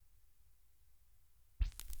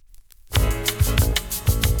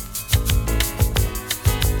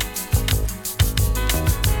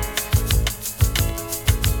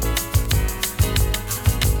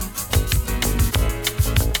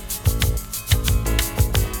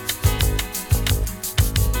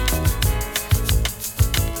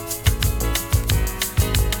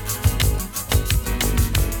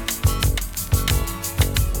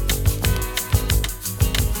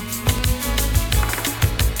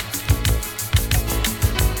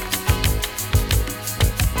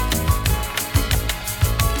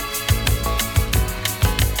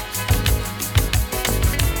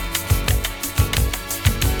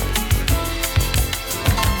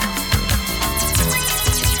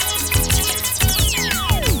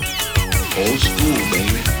Old school,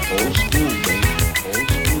 baby. Old school, baby. Old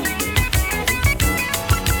school, baby.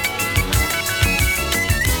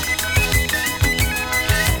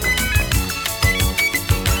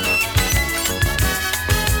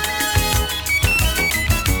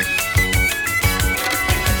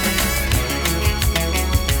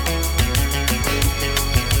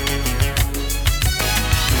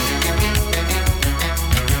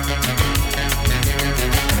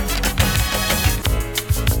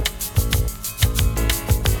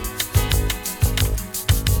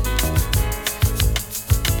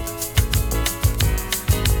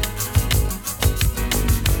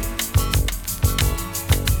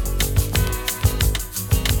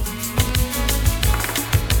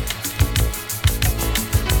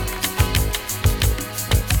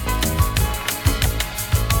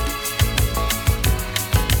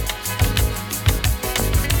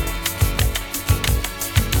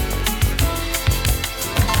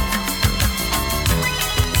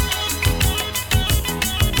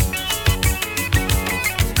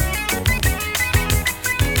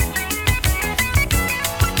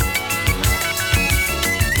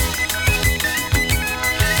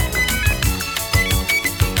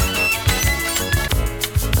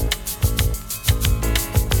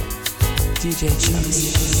 DJ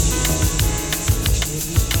Chucks.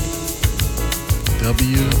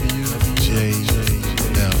 WJFF.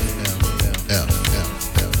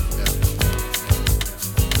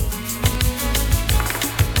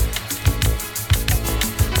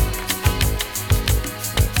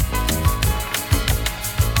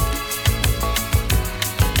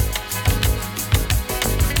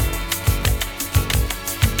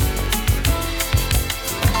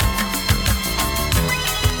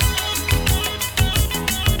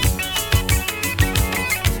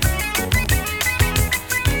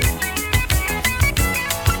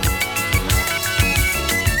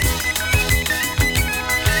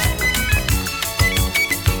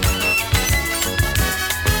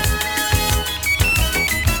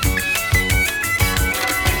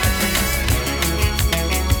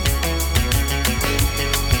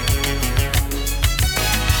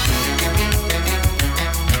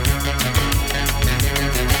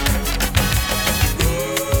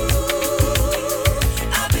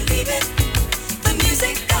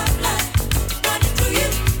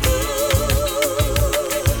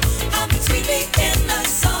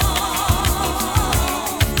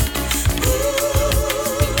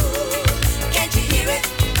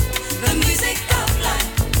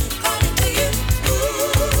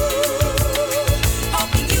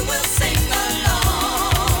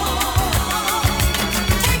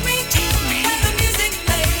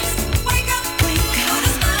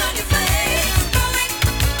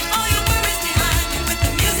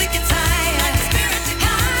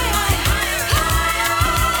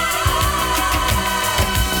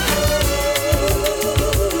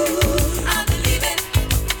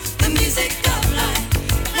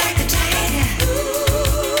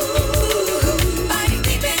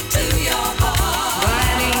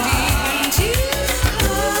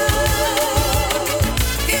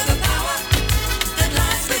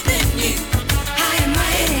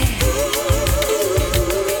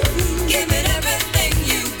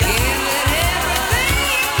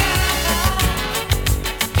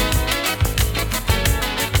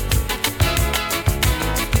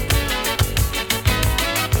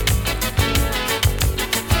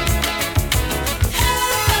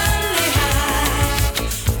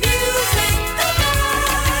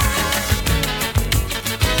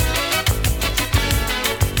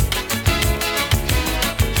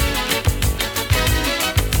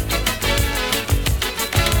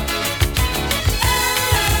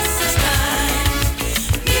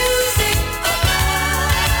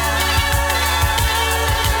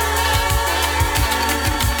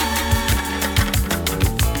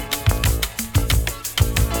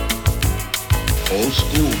 Old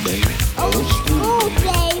school, baby. Old school,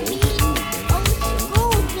 baby.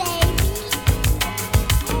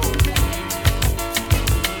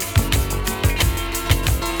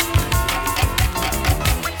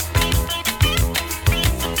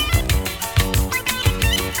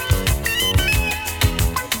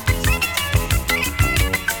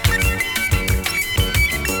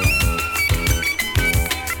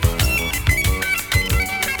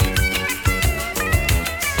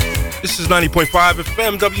 This is 90.5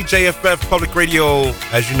 FM, WJFF Public Radio.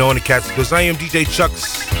 As you know, in the Catskills, I am DJ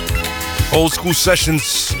Chucks. Old School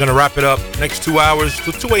Sessions. Gonna wrap it up next 2 hours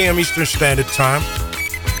till 2 a.m. Eastern Standard Time.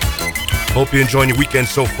 Hope you're enjoying your weekend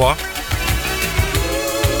so far.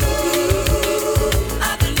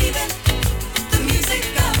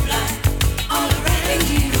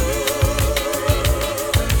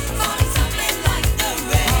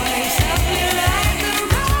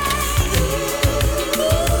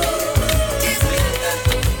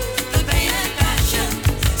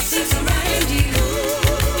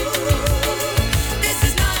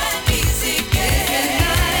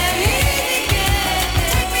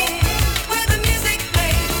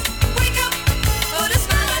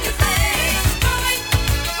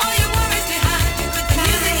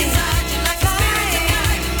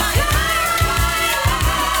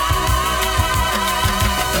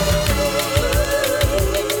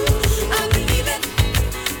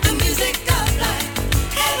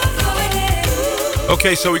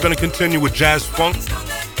 Okay, so we're going to continue with jazz funk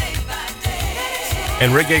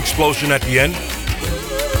and reggae explosion at the end.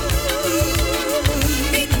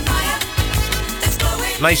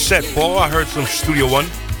 Nice set, Paul. I heard some Studio One,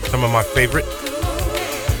 some of my favorite.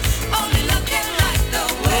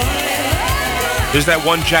 There's that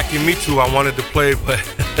one Jackie Me Too I wanted to play, but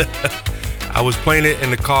I was playing it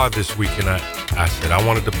in the car this week, and I said I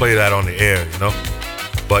wanted to play that on the air, you know?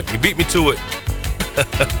 But you beat me to it.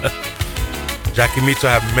 Jackie Me Too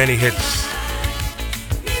have many hits,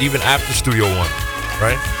 even after Studio One,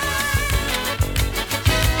 right?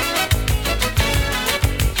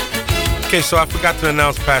 Okay, so I forgot to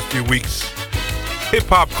announce past few weeks. Hip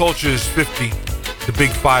Hop Culture is 50, the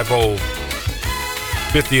big 50,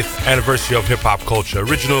 50th anniversary of Hip Hop Culture.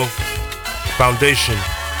 Original foundation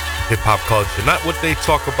Hip Hop Culture. Not what they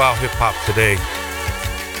talk about hip hop today.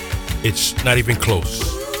 It's not even close.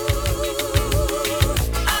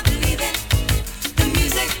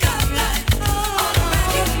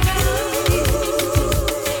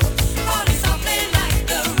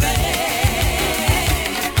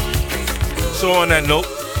 So on that note,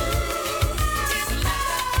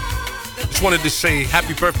 just wanted to say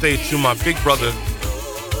happy birthday to my big brother,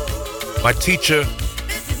 my teacher,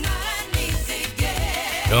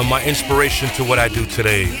 my inspiration to what I do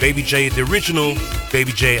today. Baby J, the original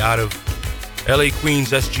Baby J out of LA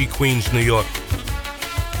Queens, SG Queens, New York.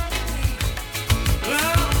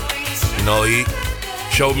 You know, he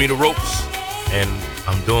showed me the ropes, and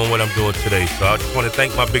I'm doing what I'm doing today. So I just want to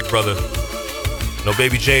thank my big brother. You know,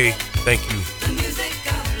 Baby J, thank you.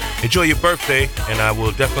 Enjoy your birthday, and I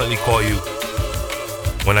will definitely call you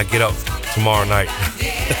when I get up tomorrow night.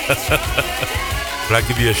 But I'll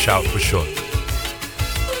give you a shout for sure.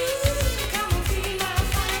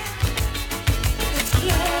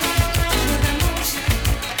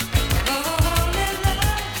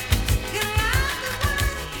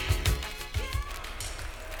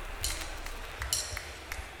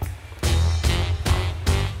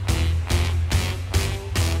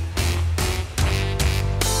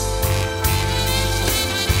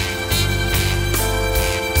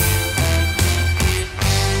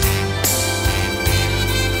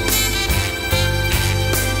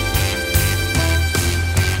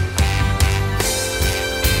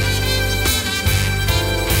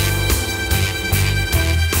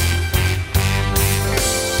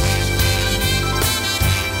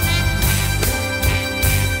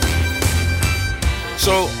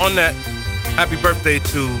 So on that, happy birthday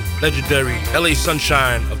to legendary LA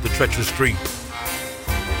Sunshine of the Treacherous Street.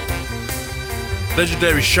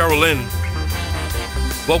 Legendary Cheryl Lynn,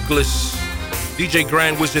 vocalist, DJ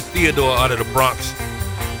Grand Wizard Theodore out of the Bronx.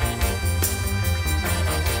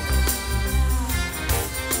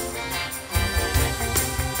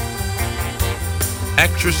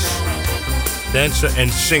 Actress, dancer,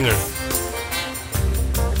 and singer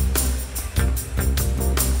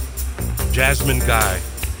Jasmine Guy.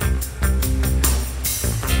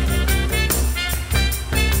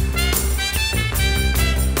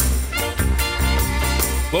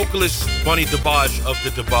 Vocalist Bunny DeBarge of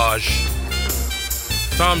the DeBarge.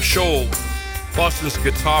 Tom Scholl, Boston's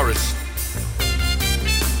guitarist.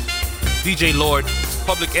 DJ Lord,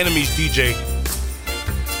 Public Enemy's DJ.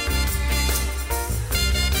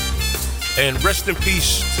 And rest in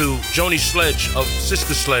peace to Joni Sledge of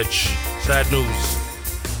Sister Sledge. Sad news.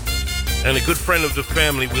 And a good friend of the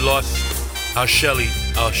family, we lost our Sheldon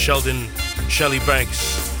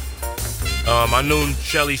Banks. I known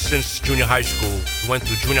Shelly since junior high school. We went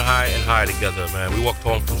through junior high and high together, man. We walked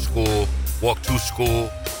home from school, walked to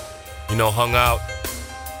school, you know, hung out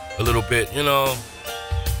a little bit, you know.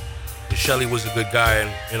 Shelly was a good guy,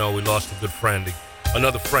 and, you know, we lost a good friend,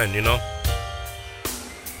 another friend, you know.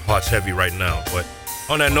 Heart's heavy right now, but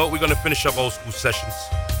on that note, we're going to finish up Old School Sessions.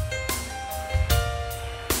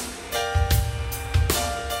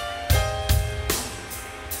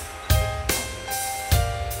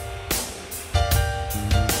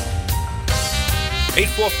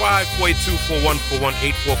 (845) 482-4141,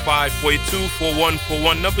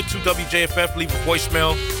 845-482-4141, number 2 WJFF, leave a voice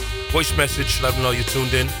message, let them know you're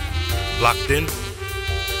tuned in, locked in,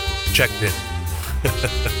 checked in.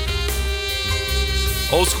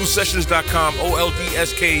 Oldschoolsessions.com,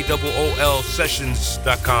 OLDSKOOL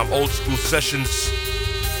sessions.com,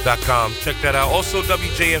 oldschoolsessions.com, check that out. Also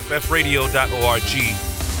WJFFradio.org.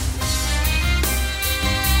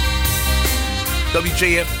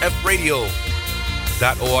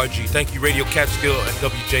 WJFFradio.org. Thank you, Radio Catskill and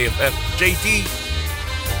WJFF. JD,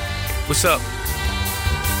 what's up?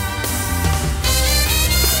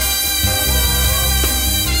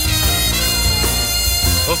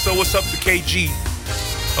 Also, what's up to KG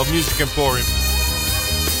of Music Emporium?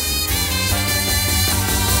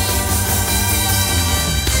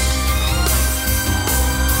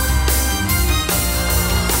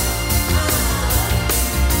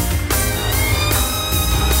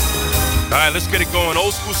 right, let's get it going.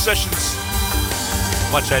 Old school sessions.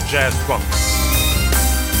 Watch that jazz funk.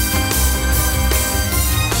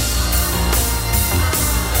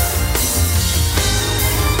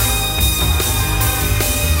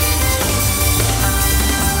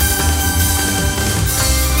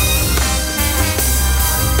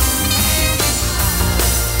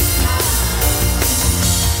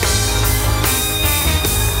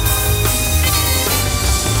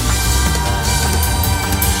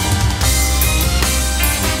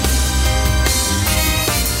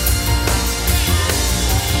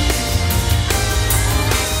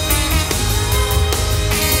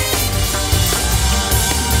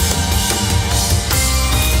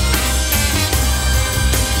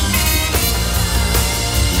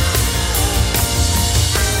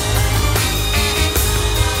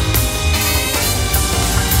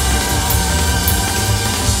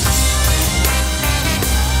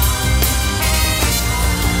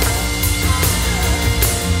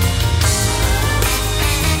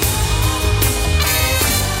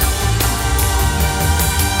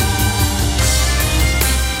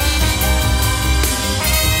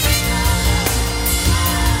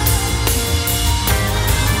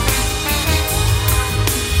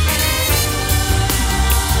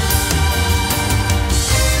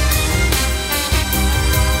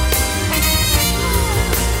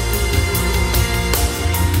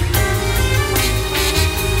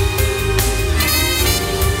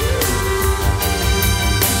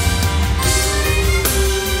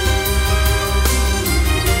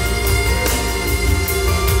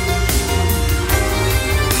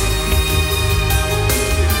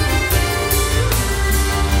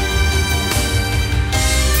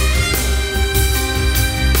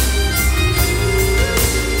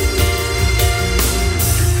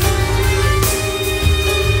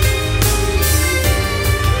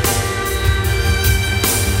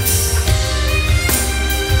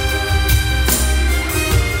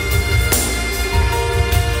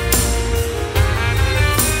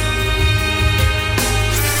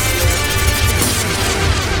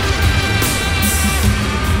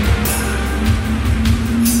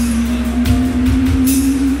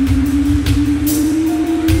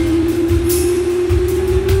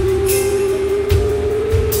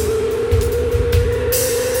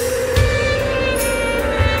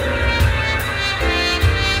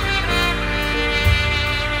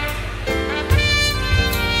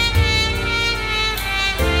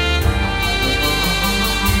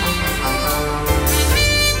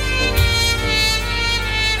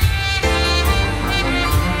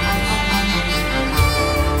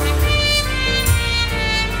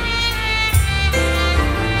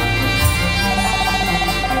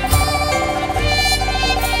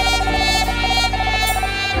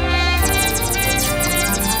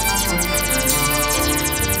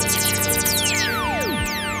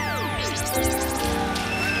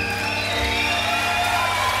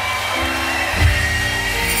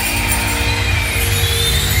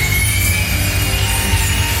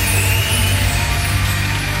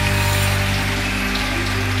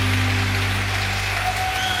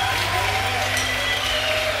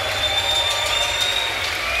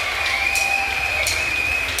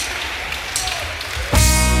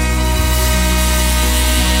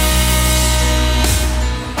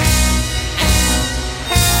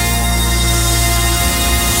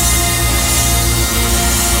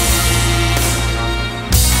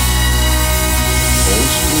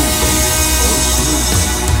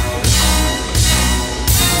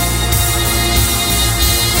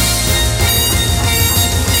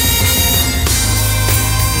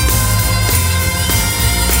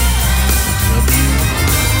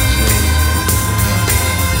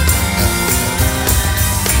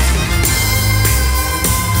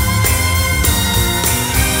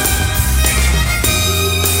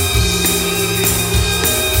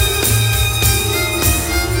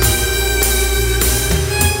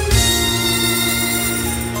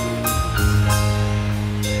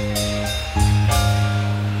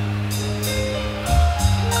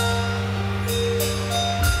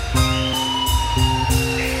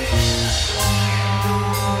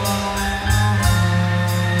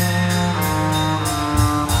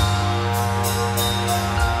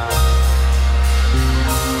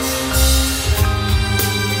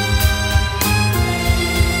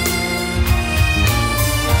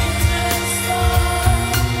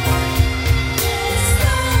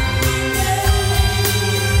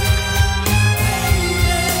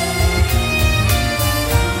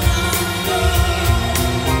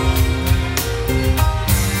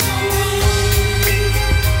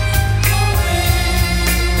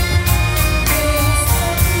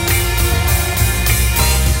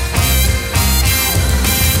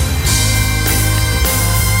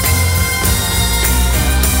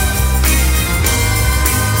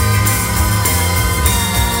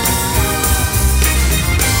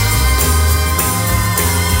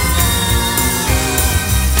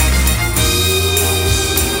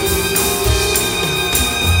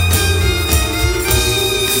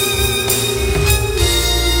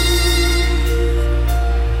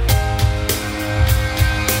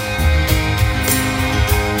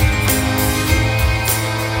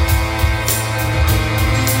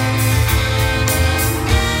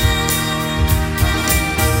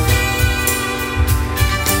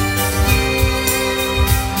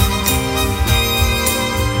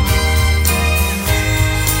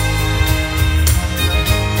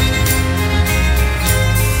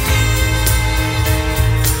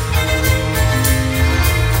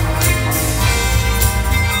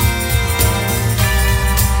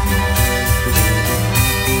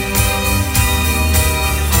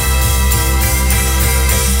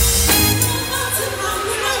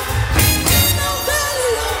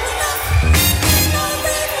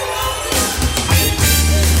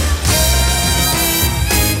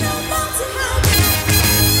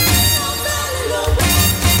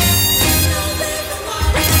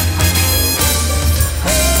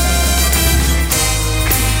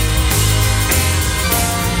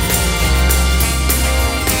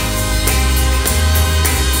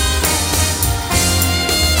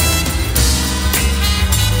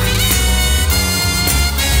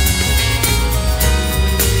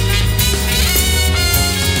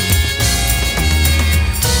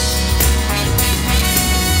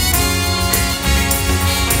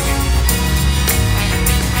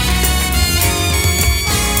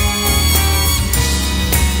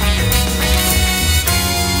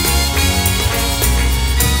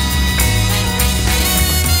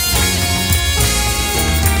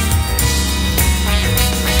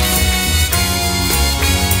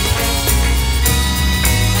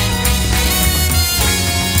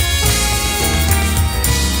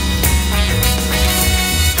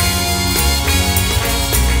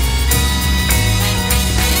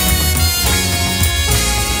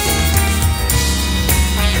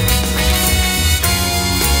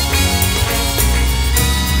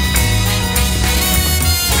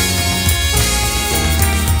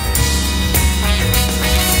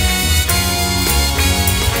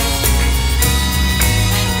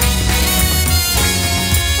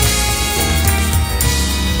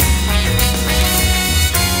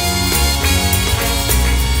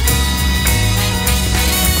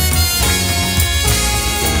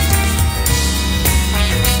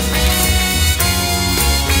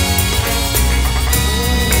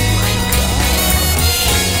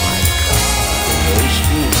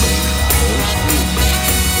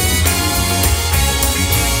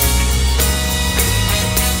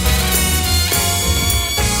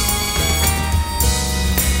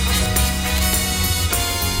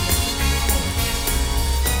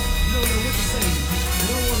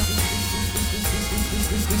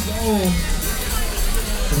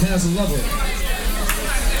 a lover.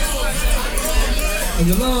 And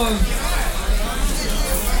your love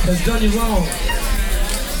has done you wrong.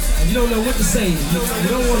 And you don't know what to say. You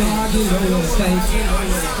don't want to argue, you don't want to fight.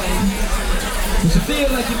 But you feel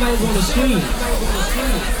like you might want to scream.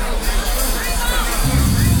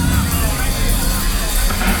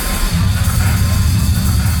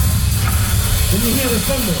 When you hear the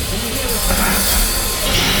thunder,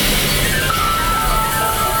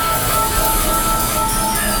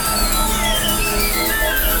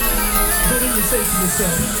 what do you say to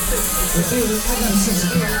yourself? Well, baby, I got a sense of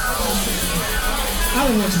pride. I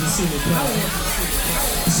don't want you to see me cry.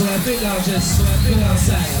 So I think I'll just go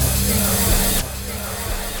outside.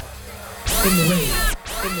 In the rain.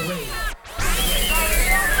 In the rain.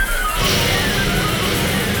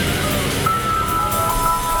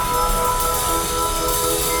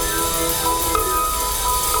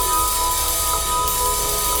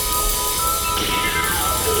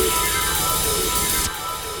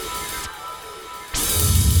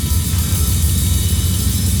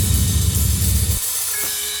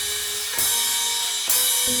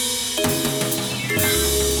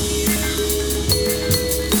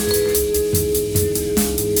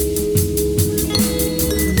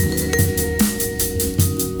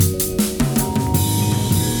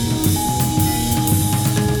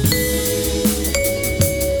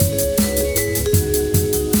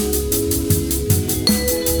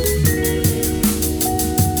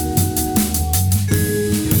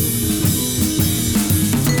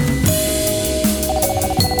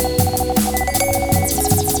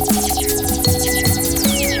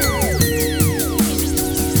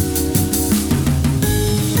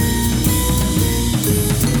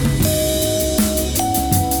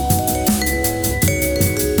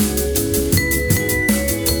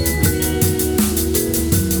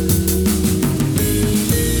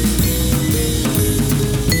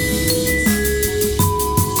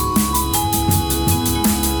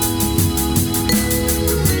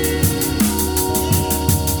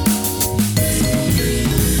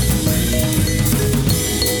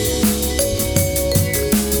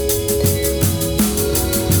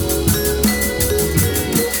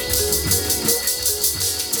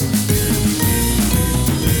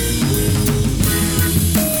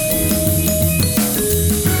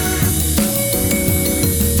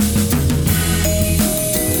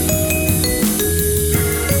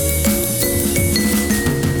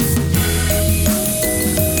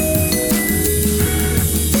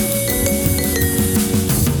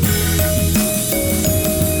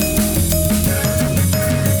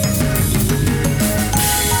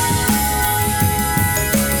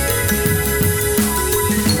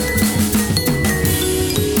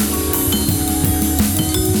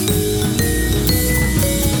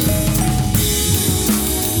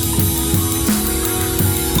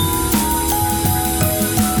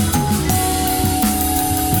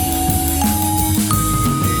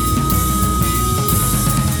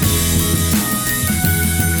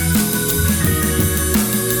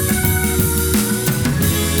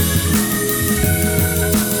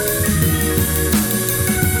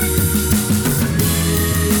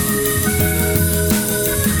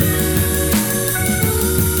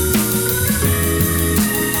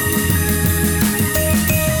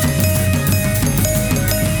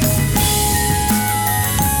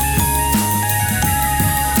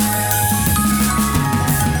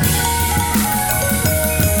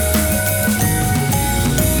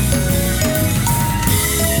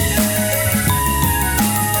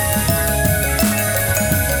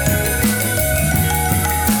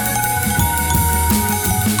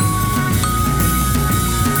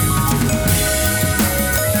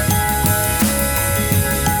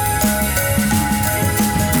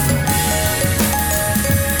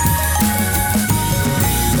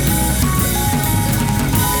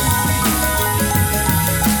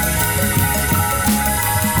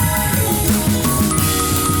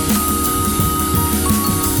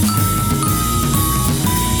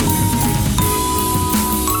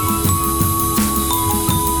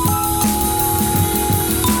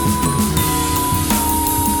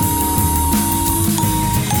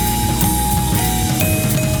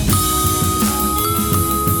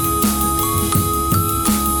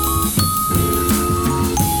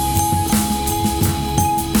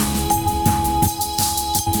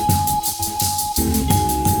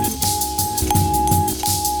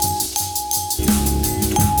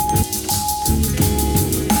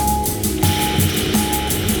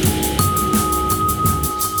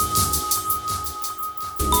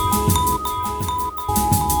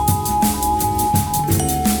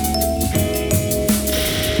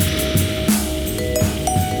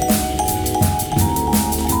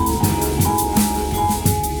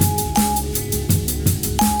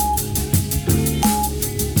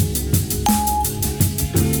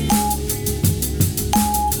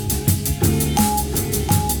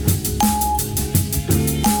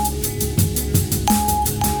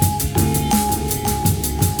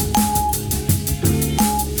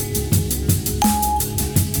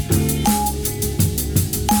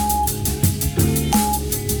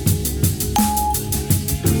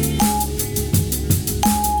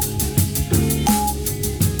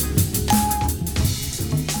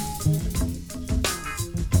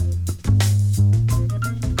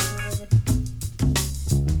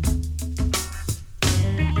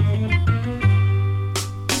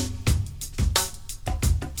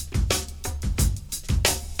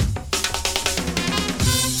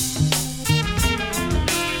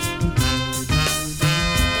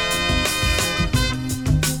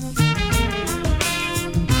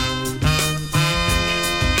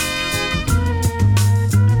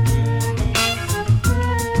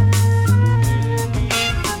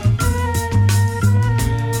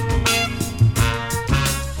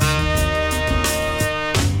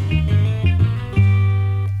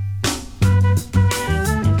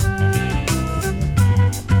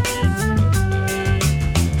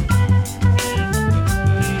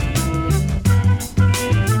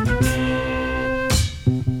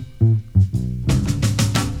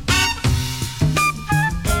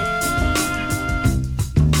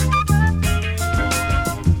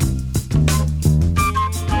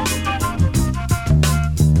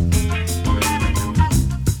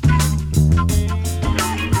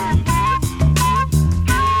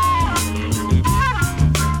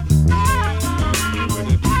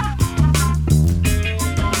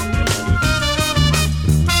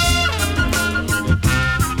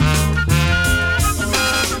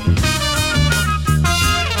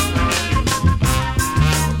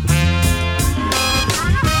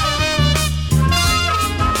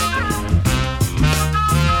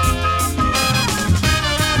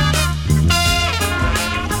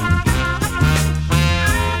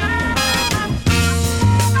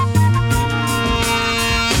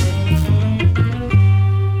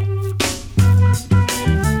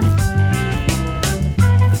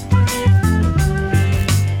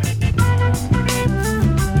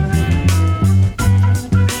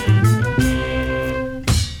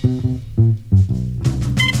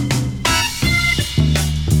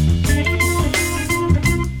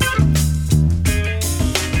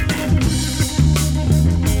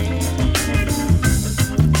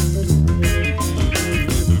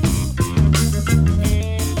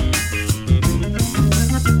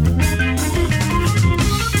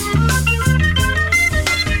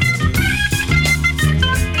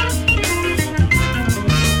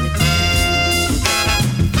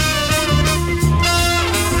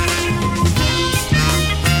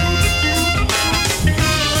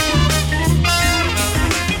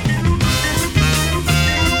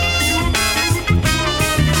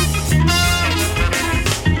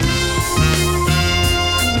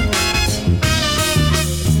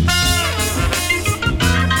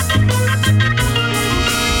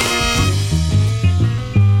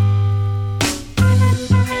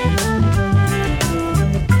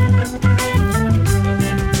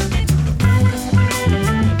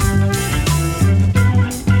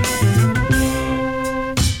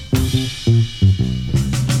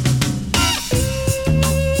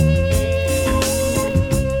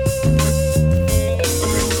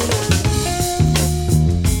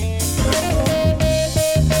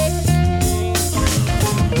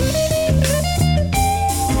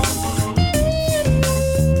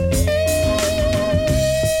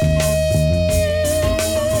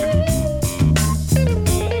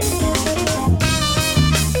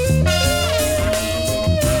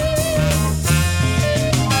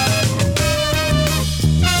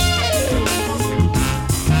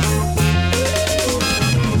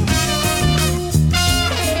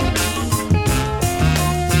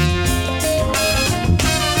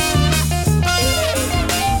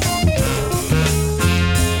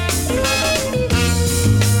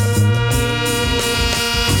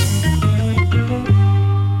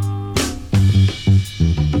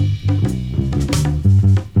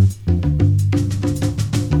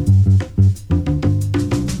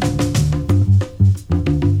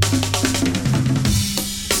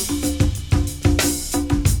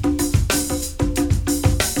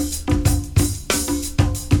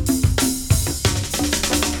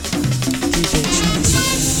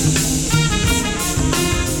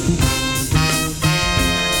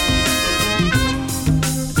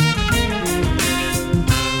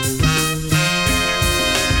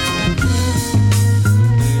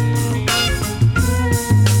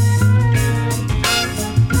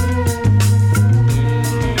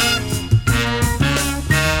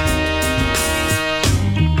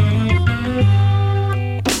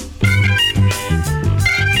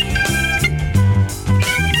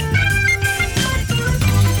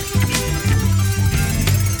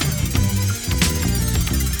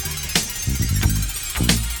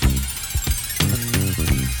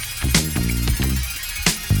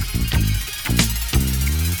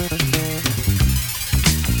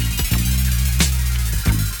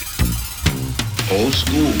 Old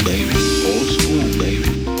school, baby. Old school,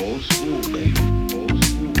 baby. Old school, baby. Old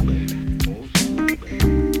school, baby. Old school,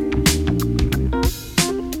 baby.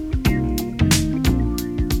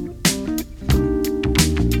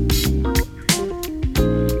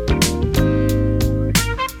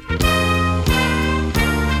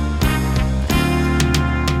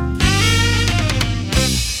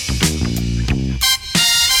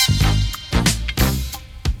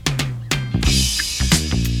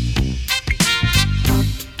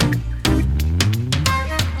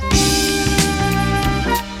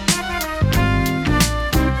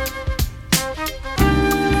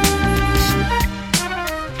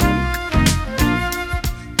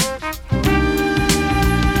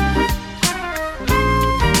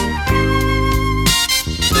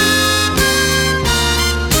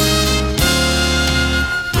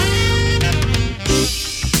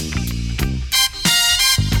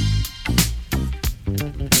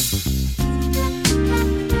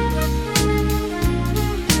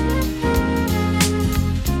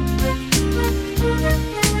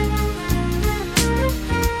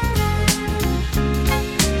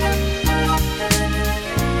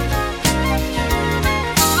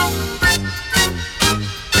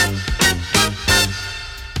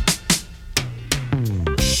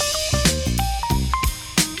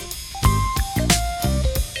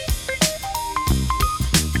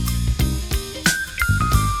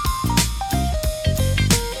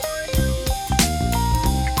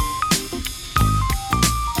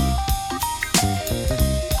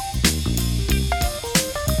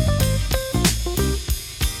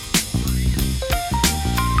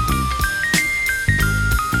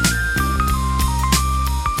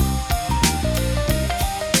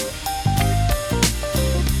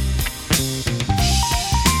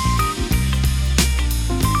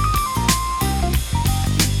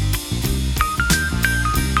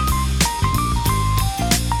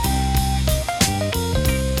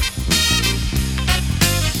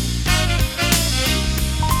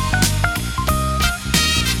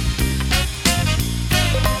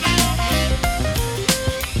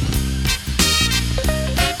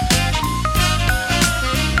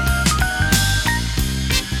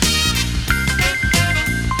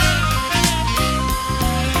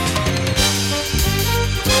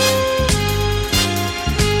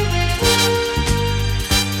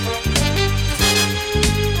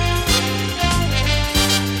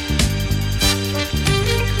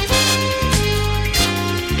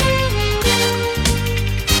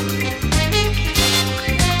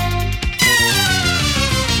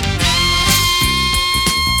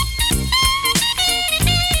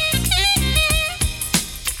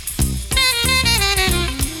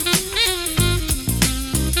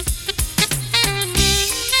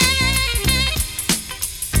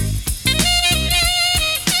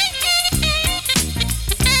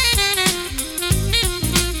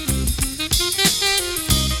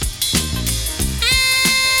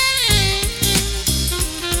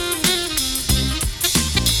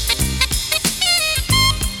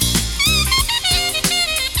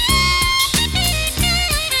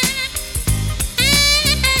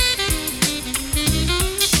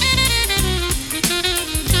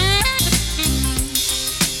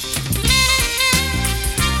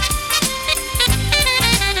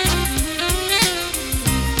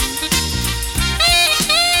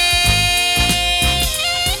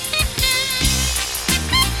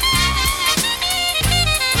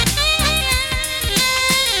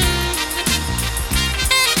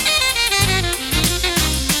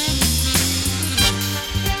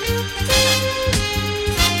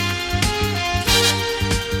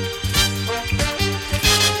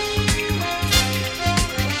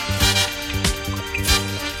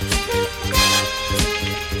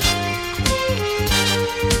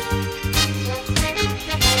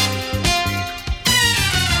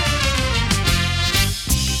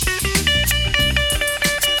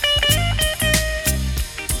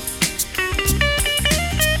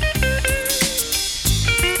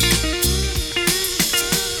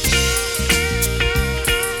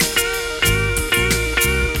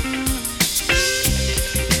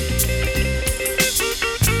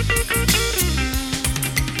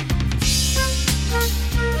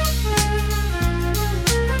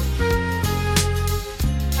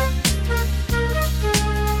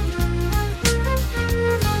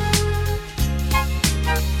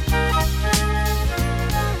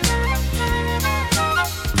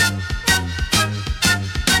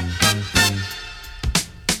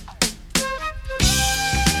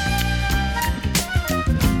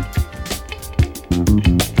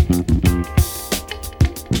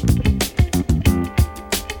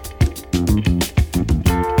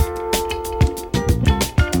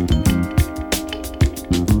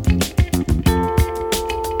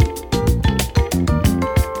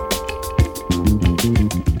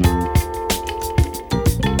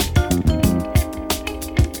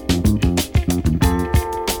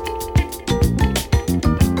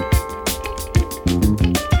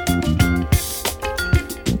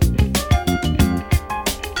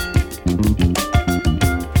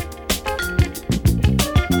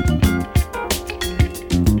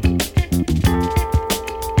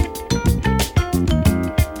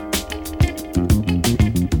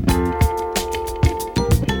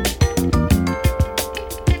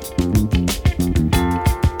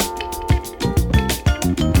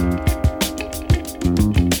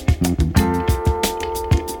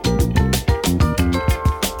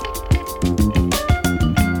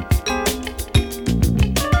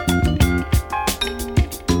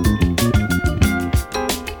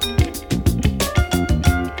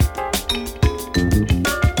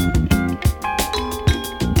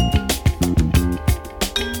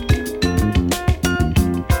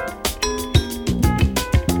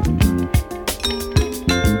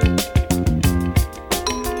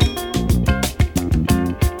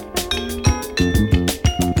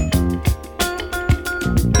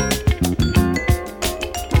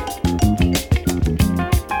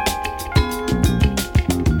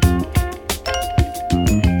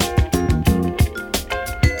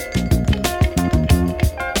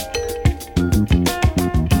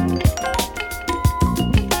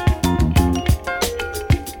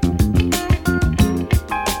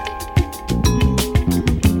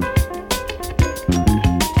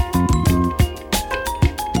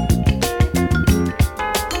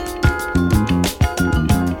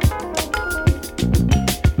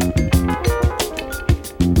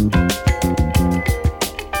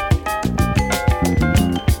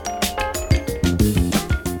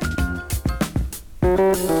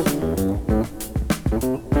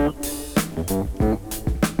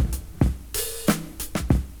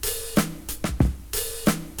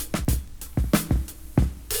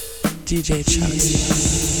 DJ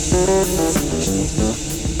Chucks.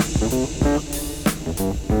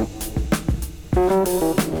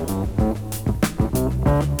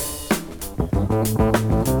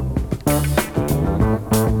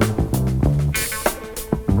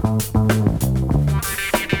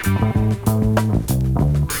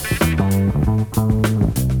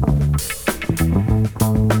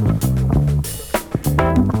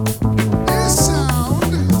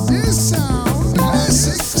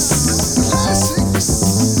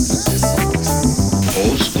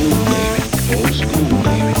 Old school, baby. Old school,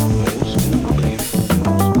 baby. Old school, baby.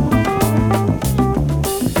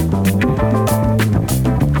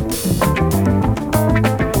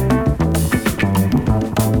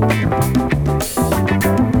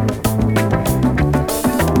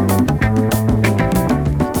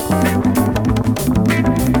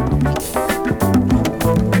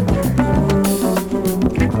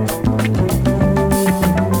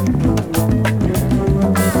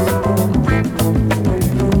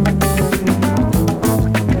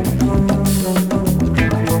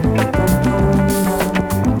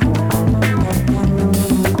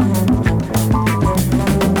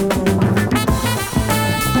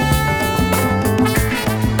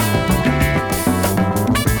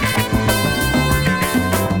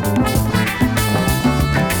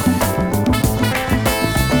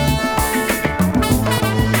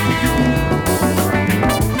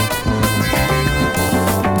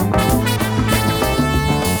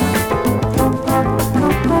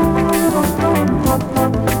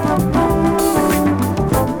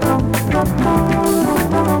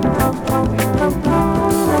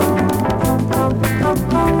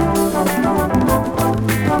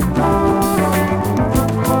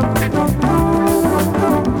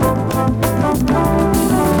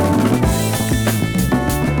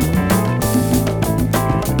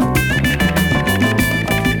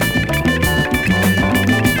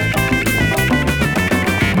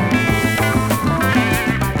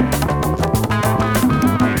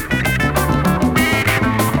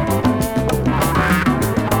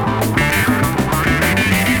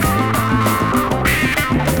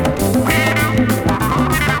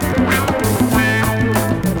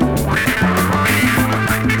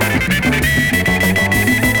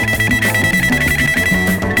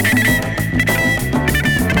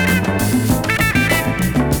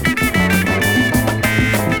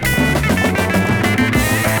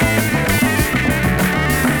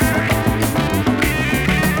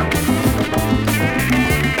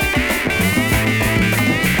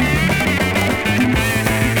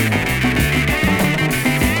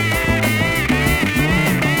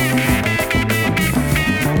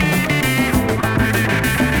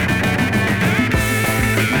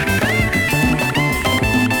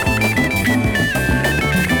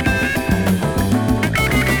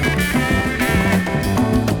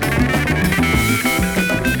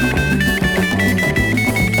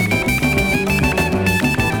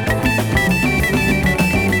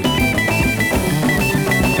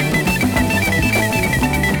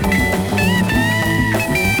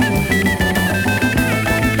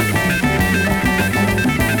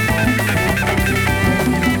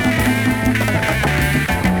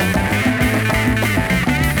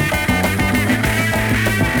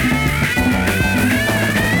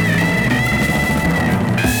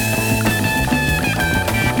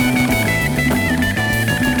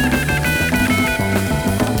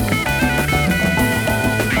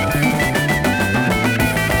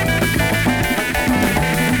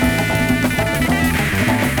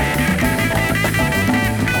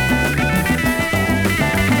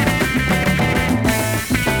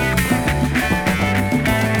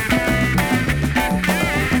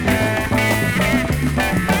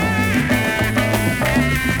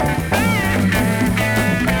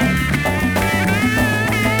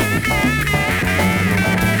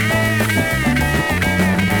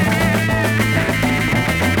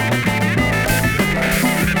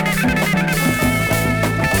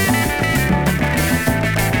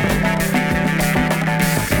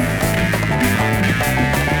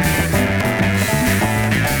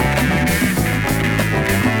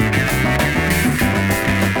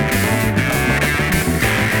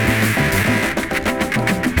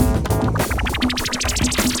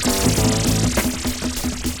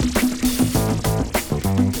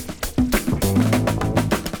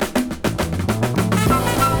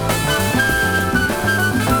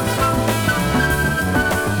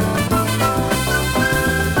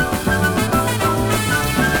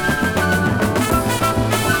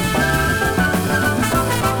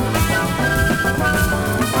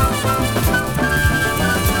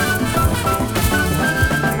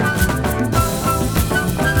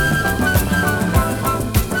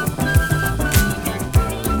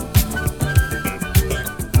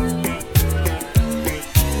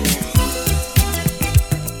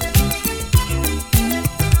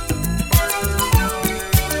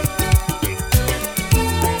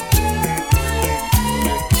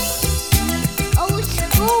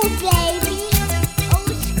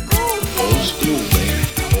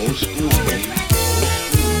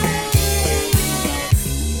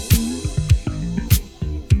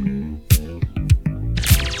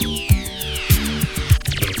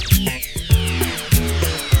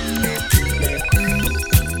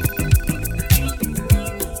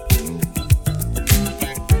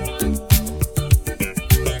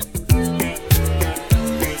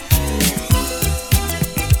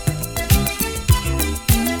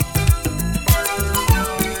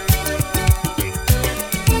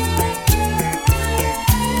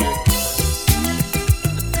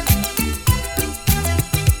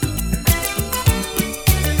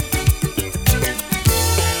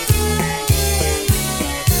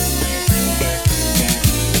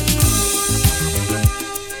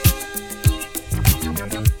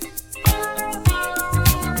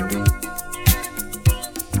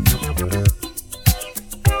 Old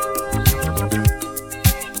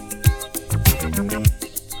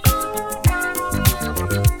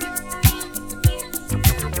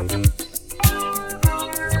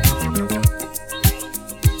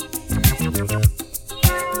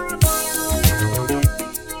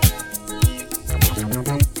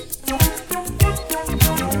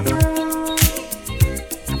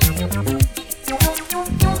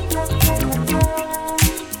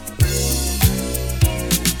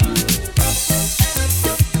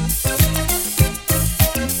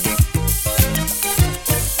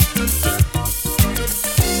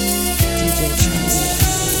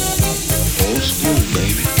school,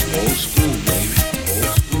 baby. Old school, baby. Old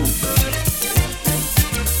school, baby.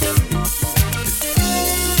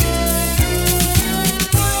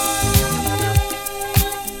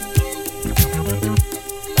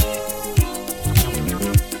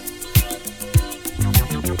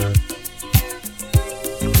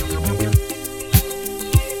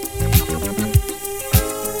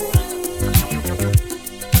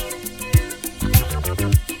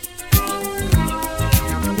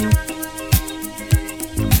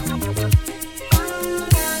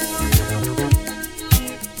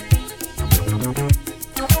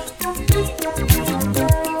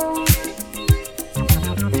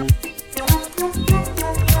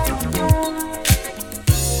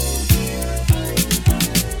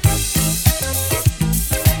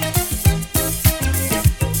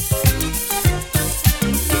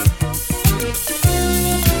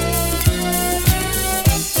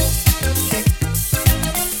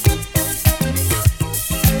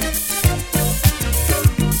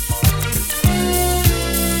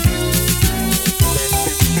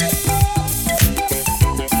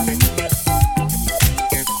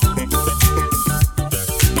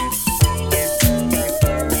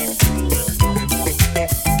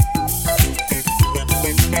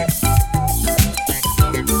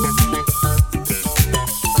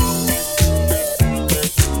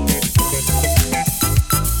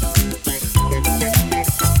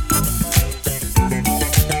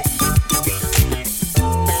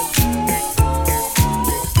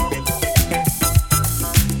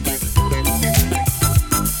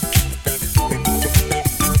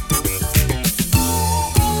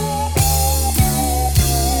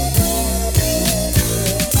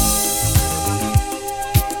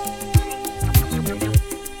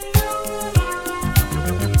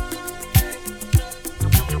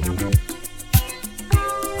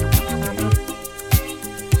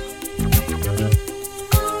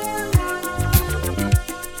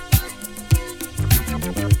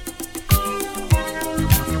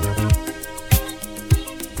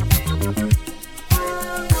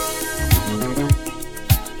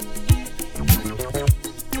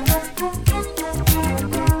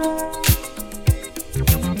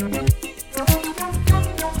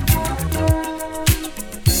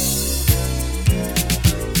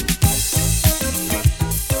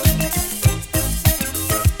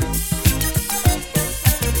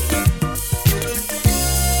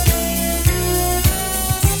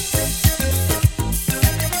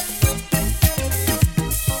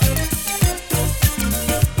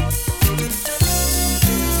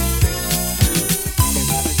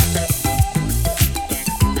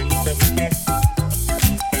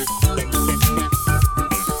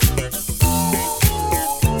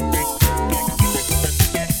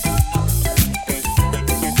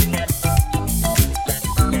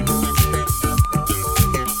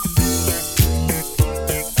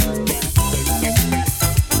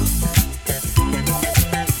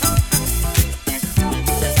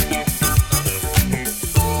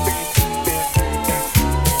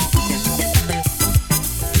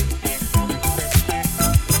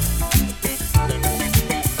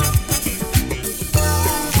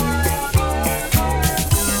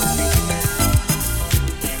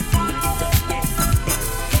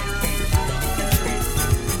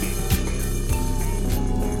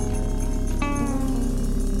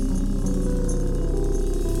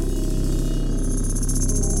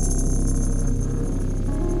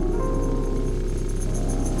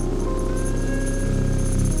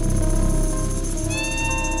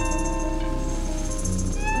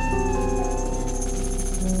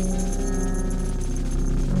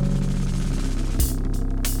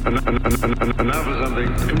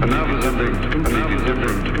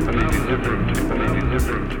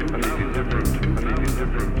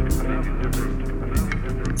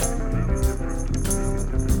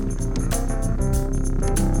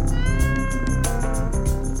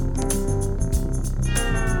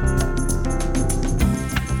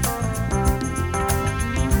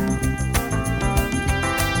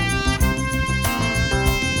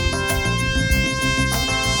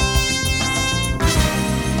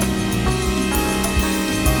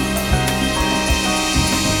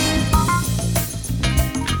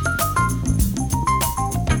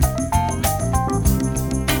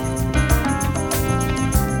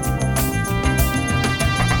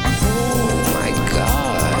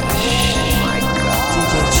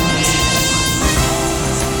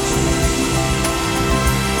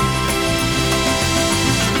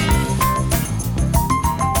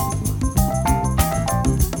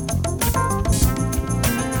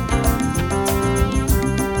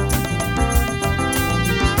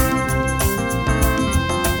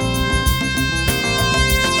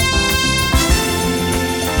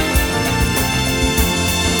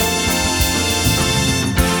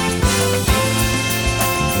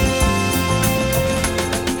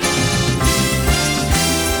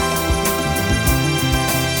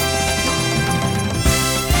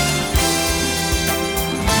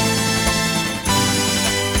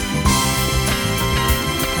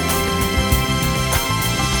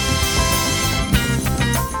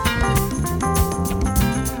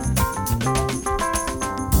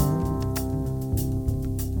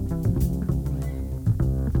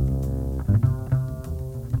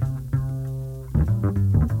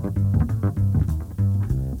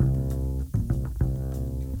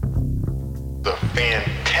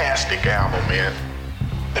 fantastic album, man.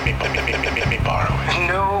 Let me borrow it.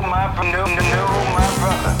 No, my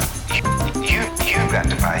brother. You got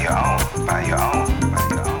to buy your own.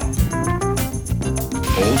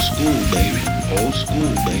 Old school, baby. Old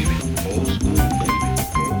school, baby. Old school, baby.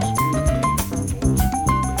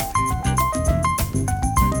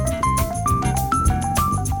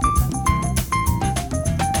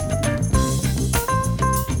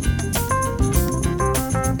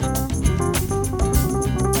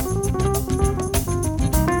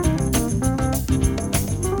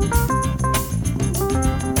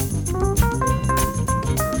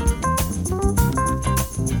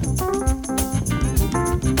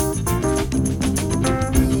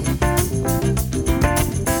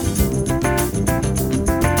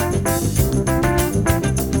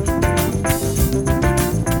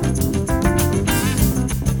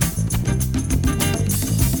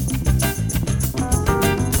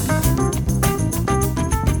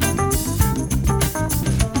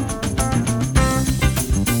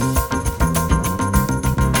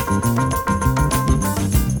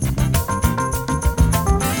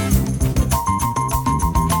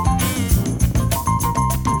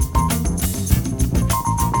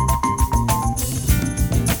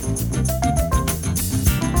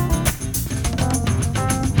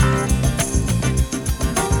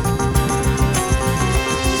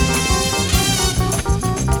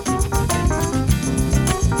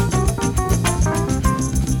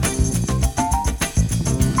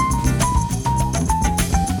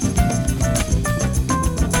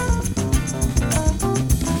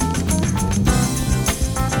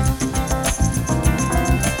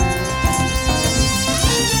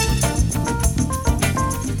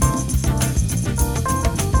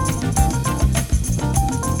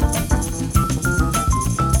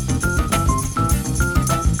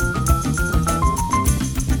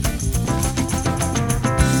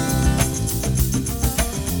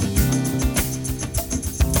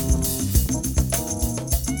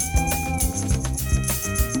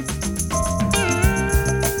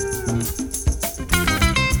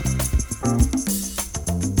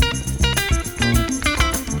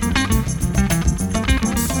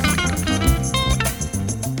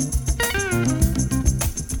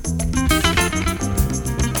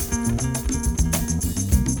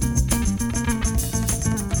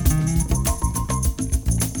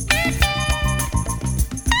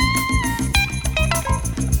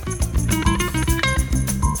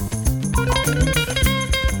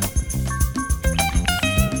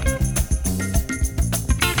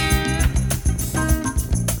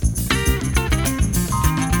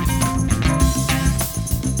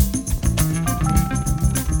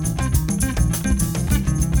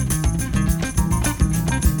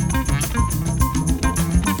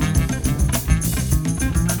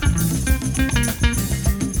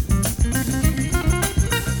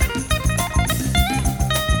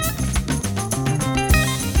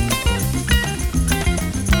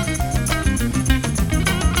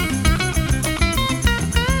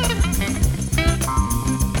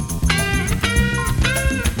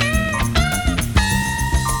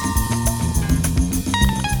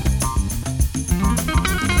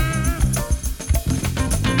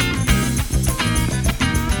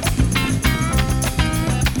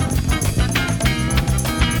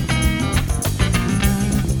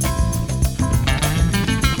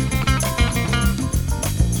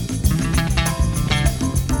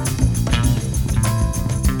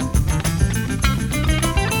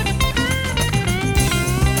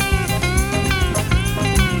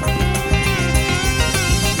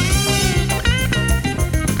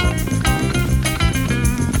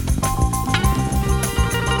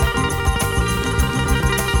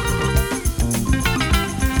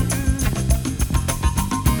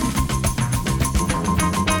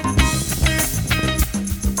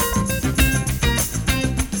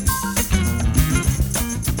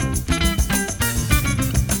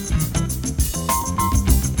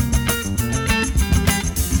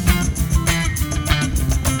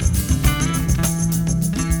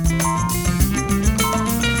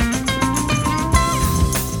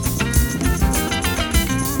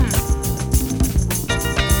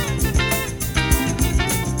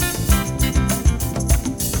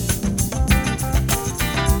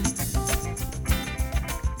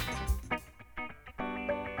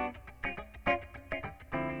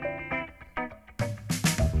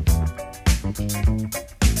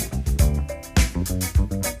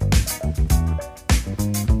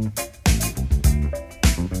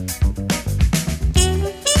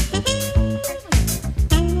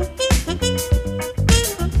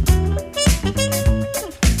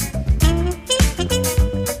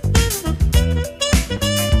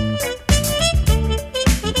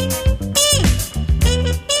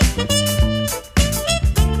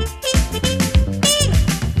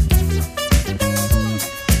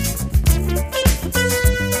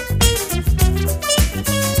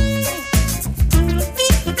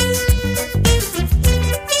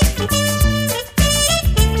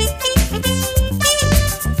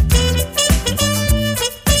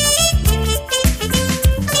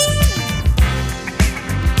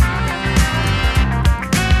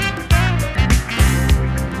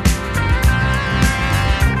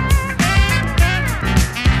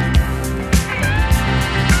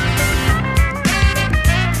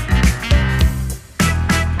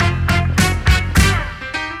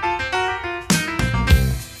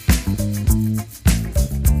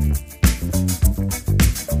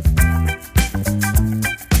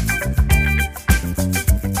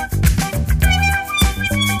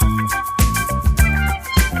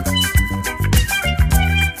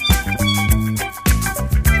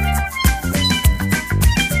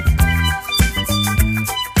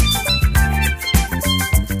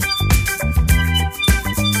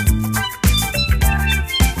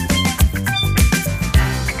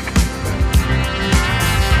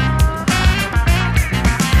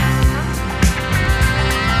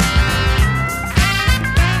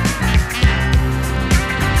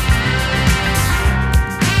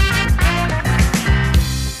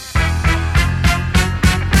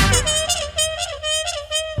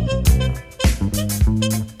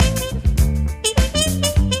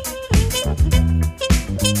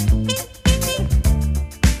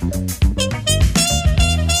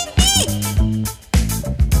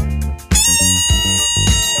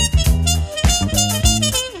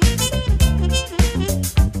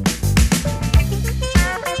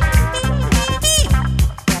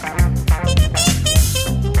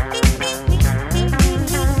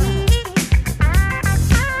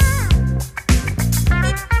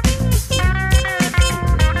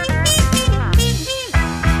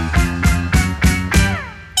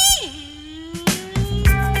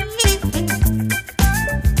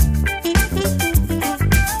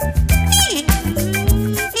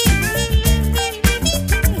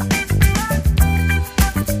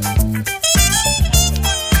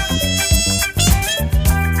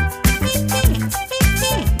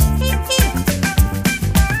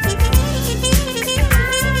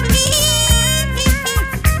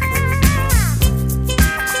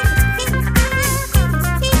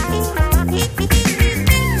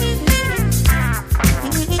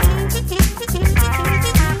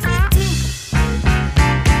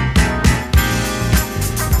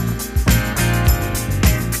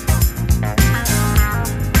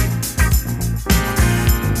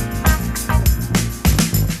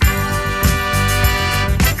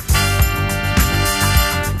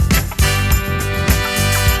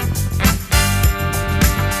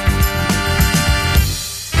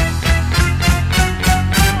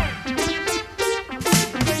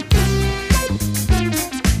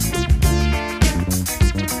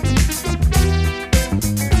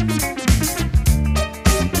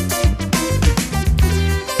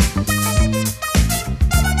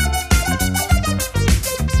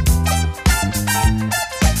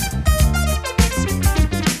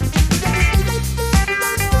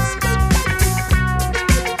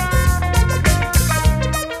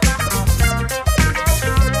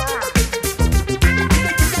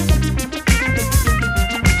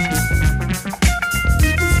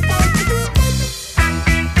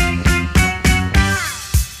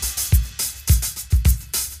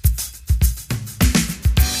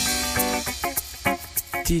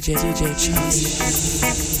 DJ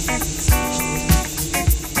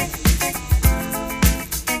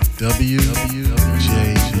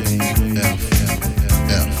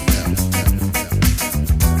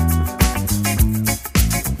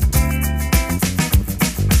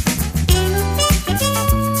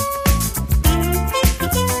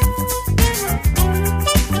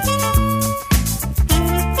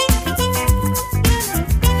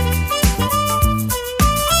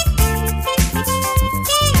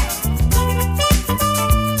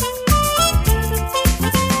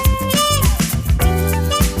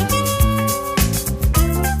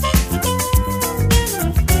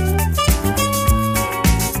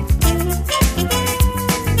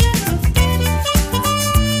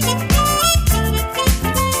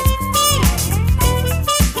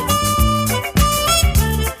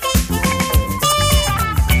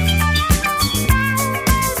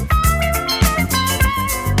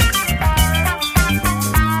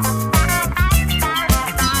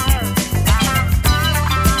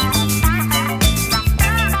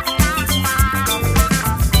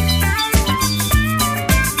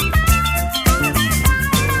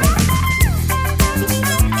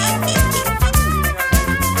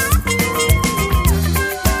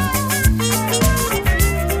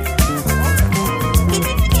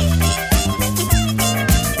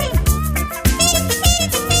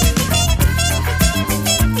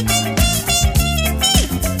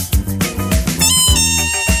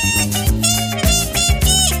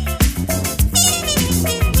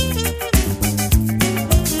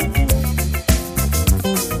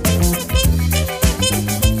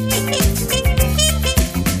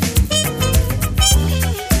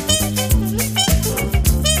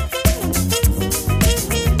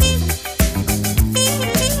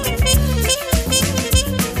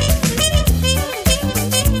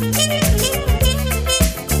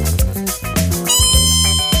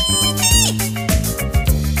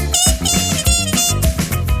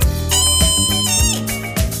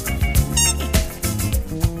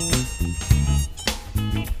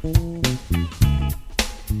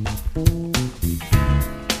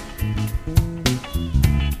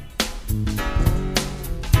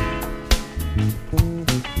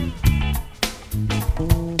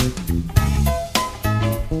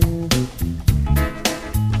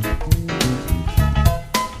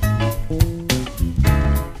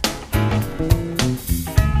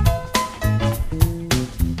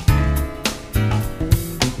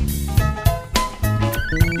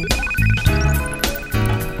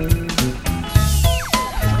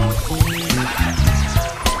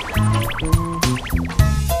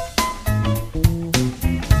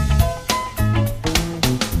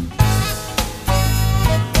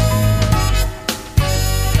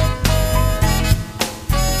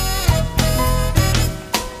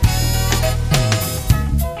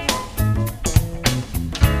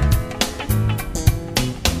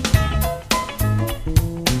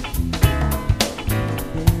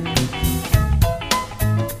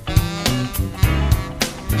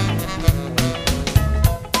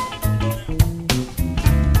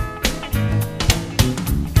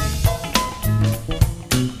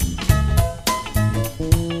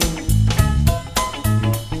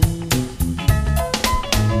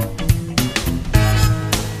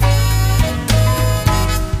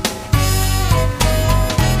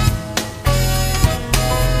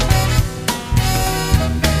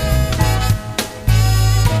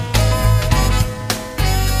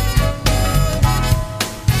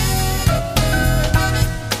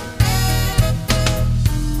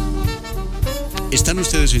Están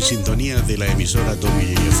ustedes en sintonía de la emisora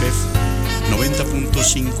WFF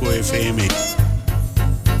 90.5 FM.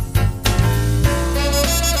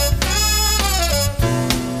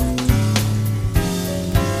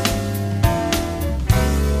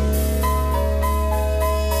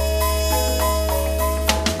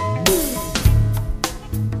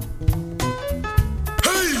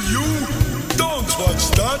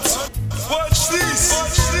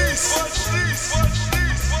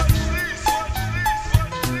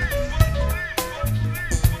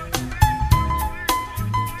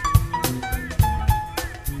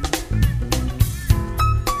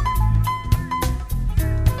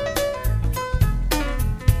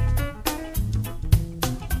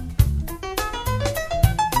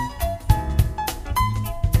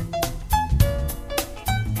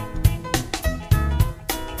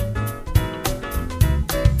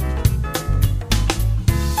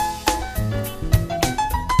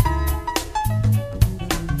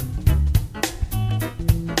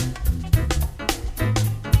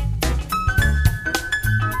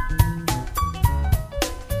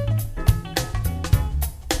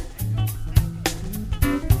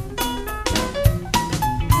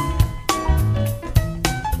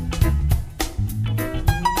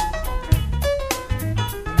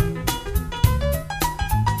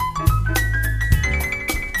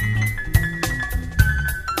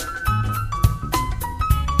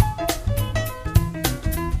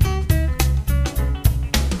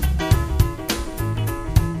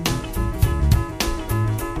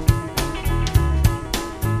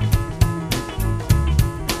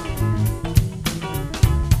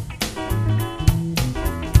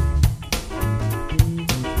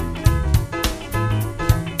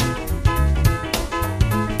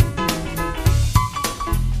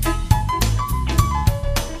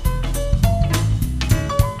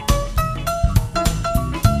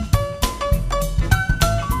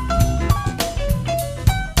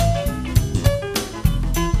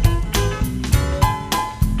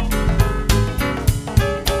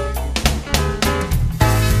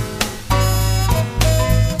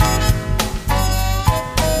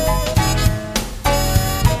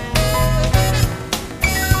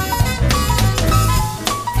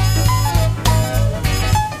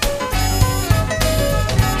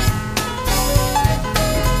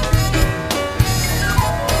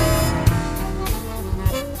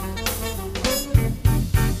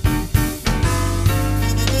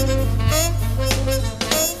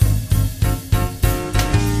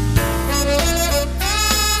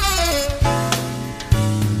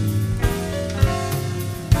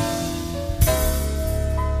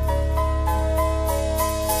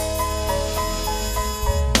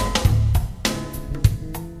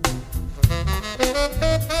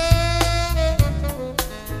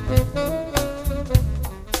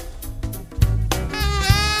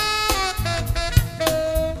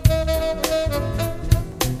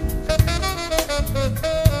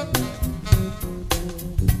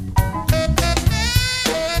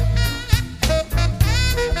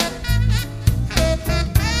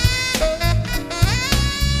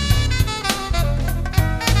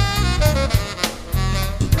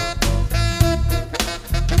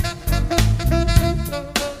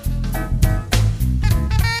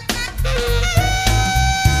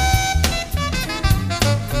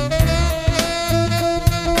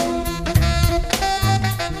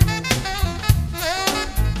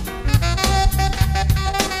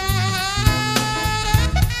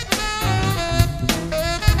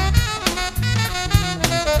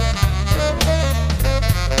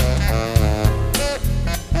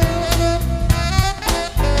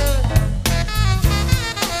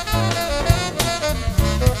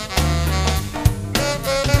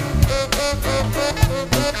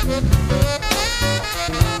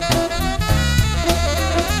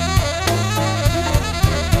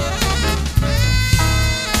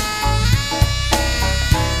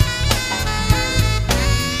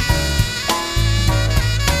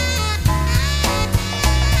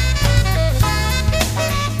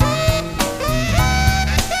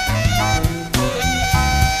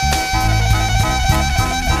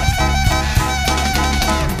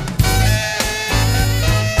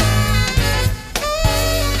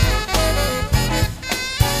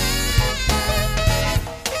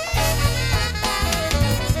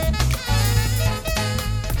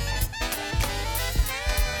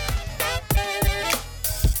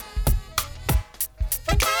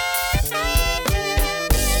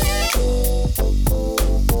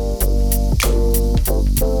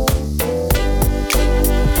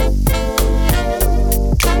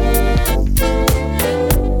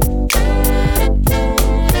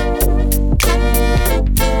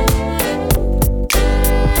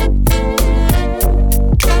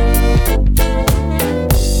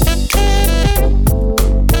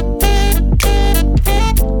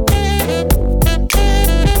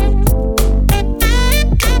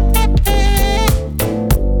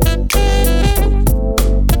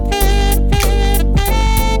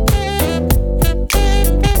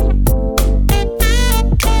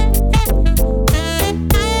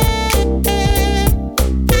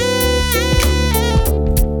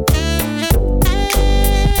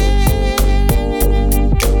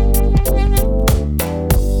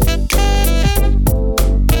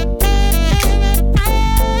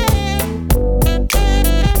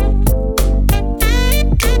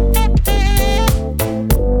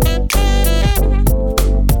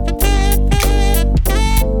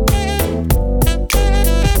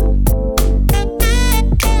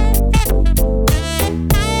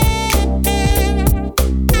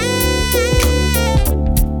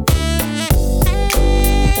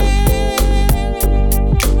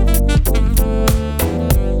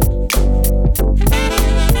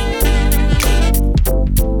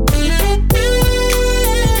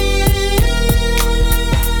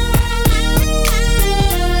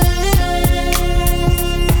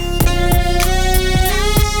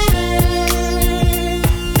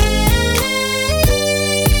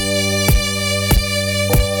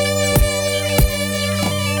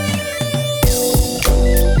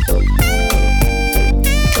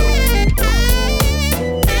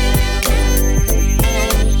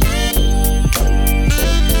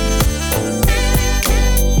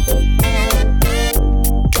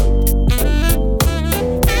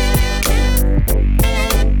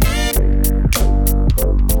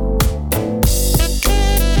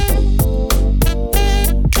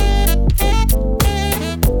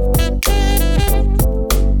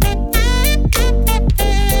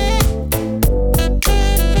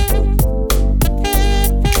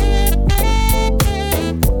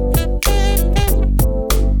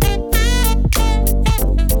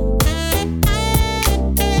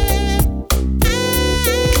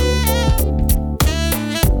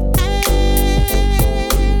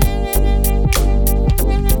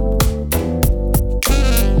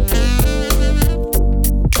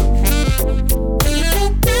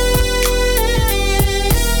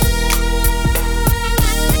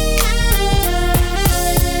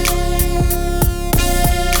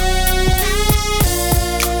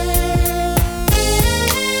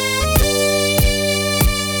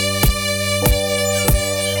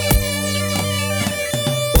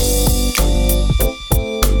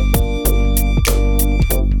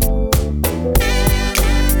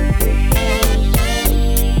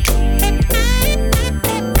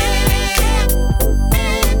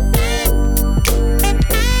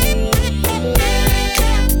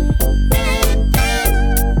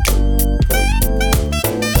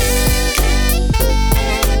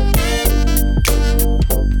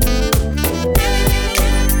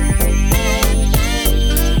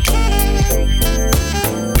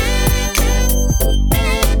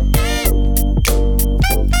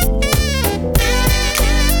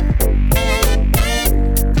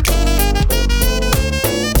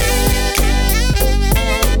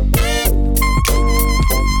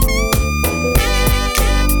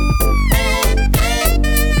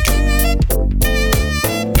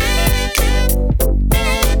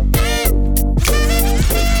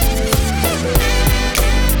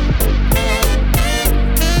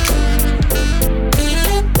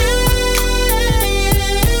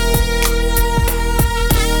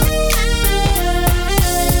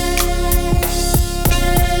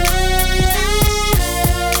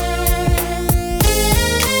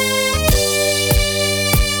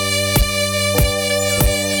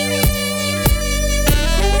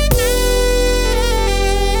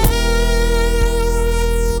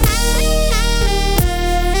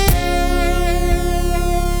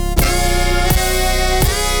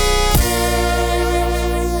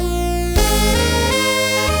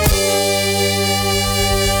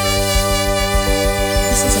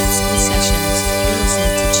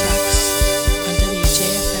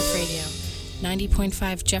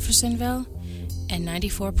 98.5 Jeffersonville and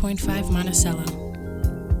 94.5 Monticello.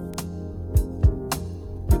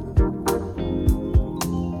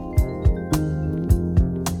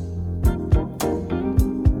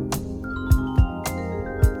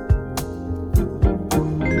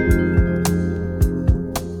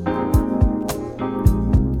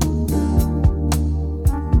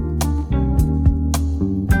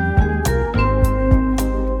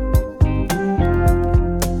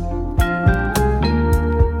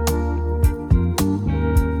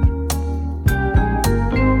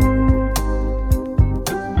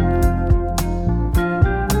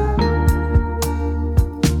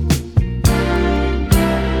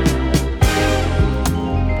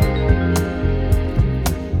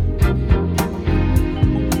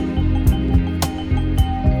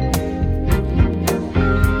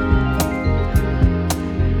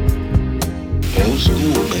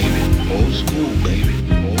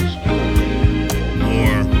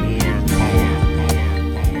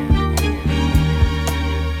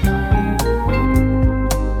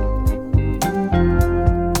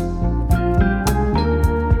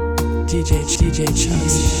 DJ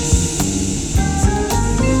Chucks.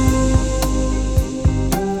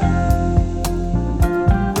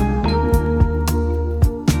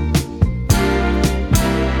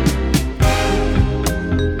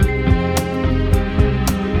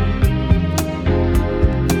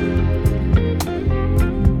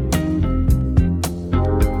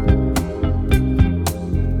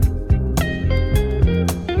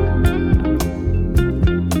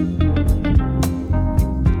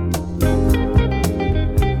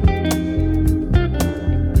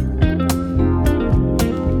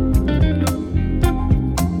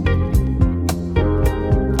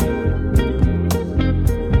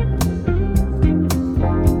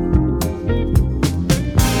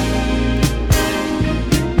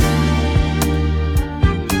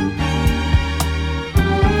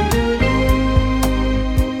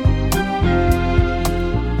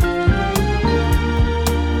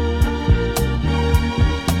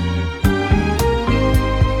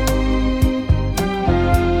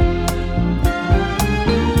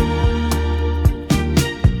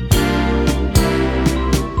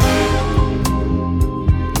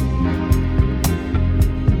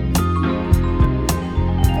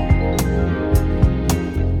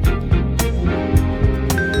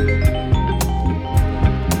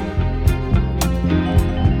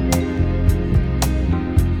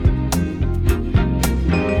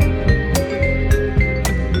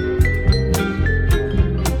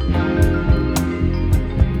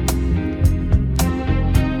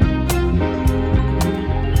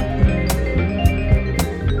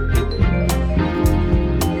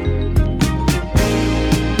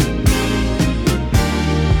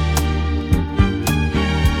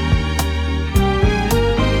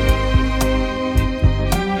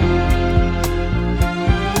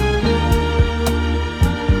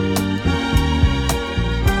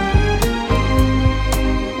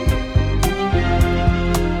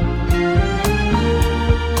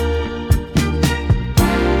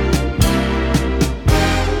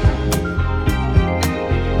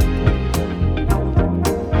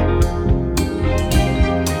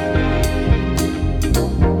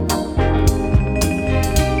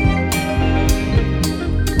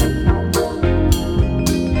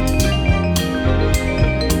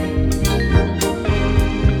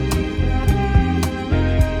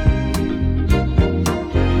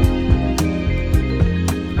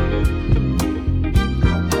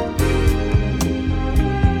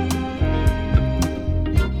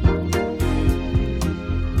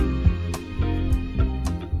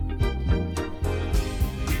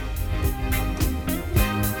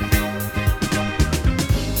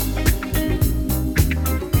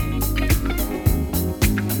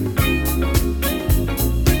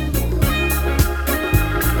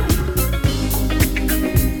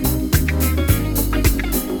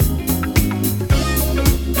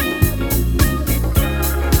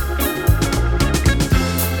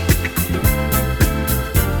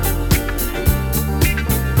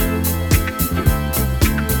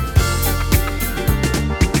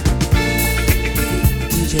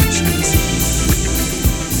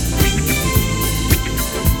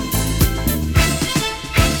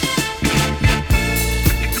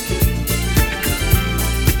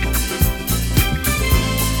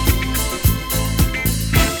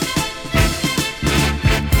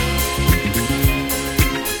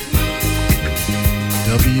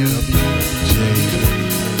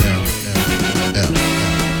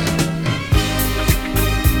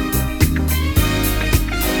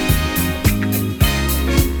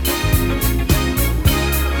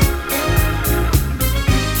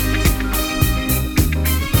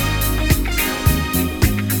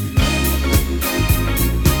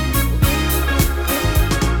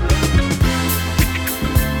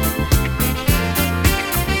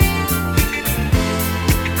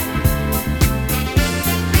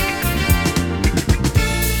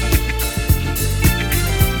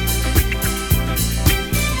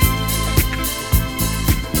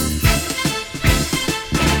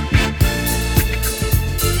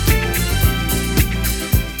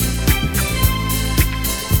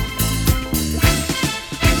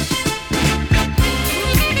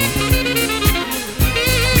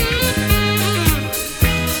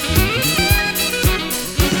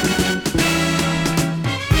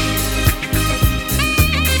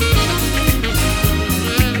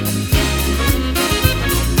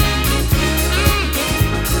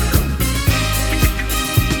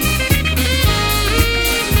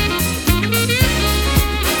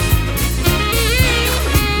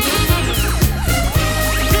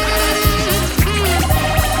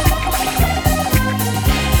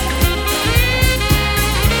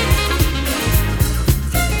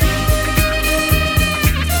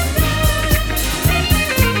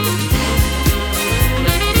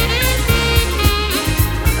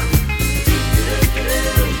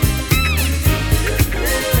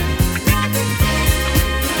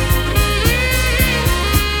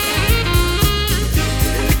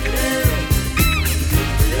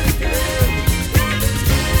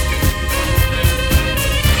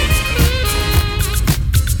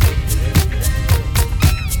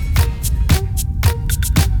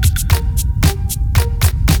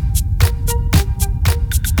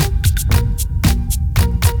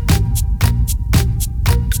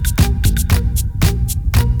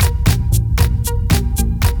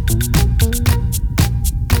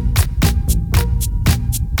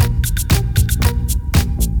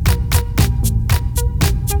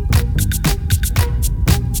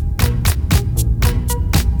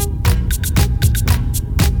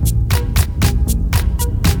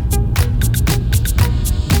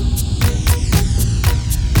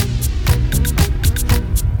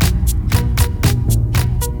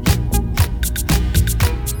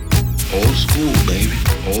 school, baby.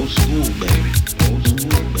 Old school, baby. Old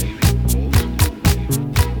school, baby. Old school,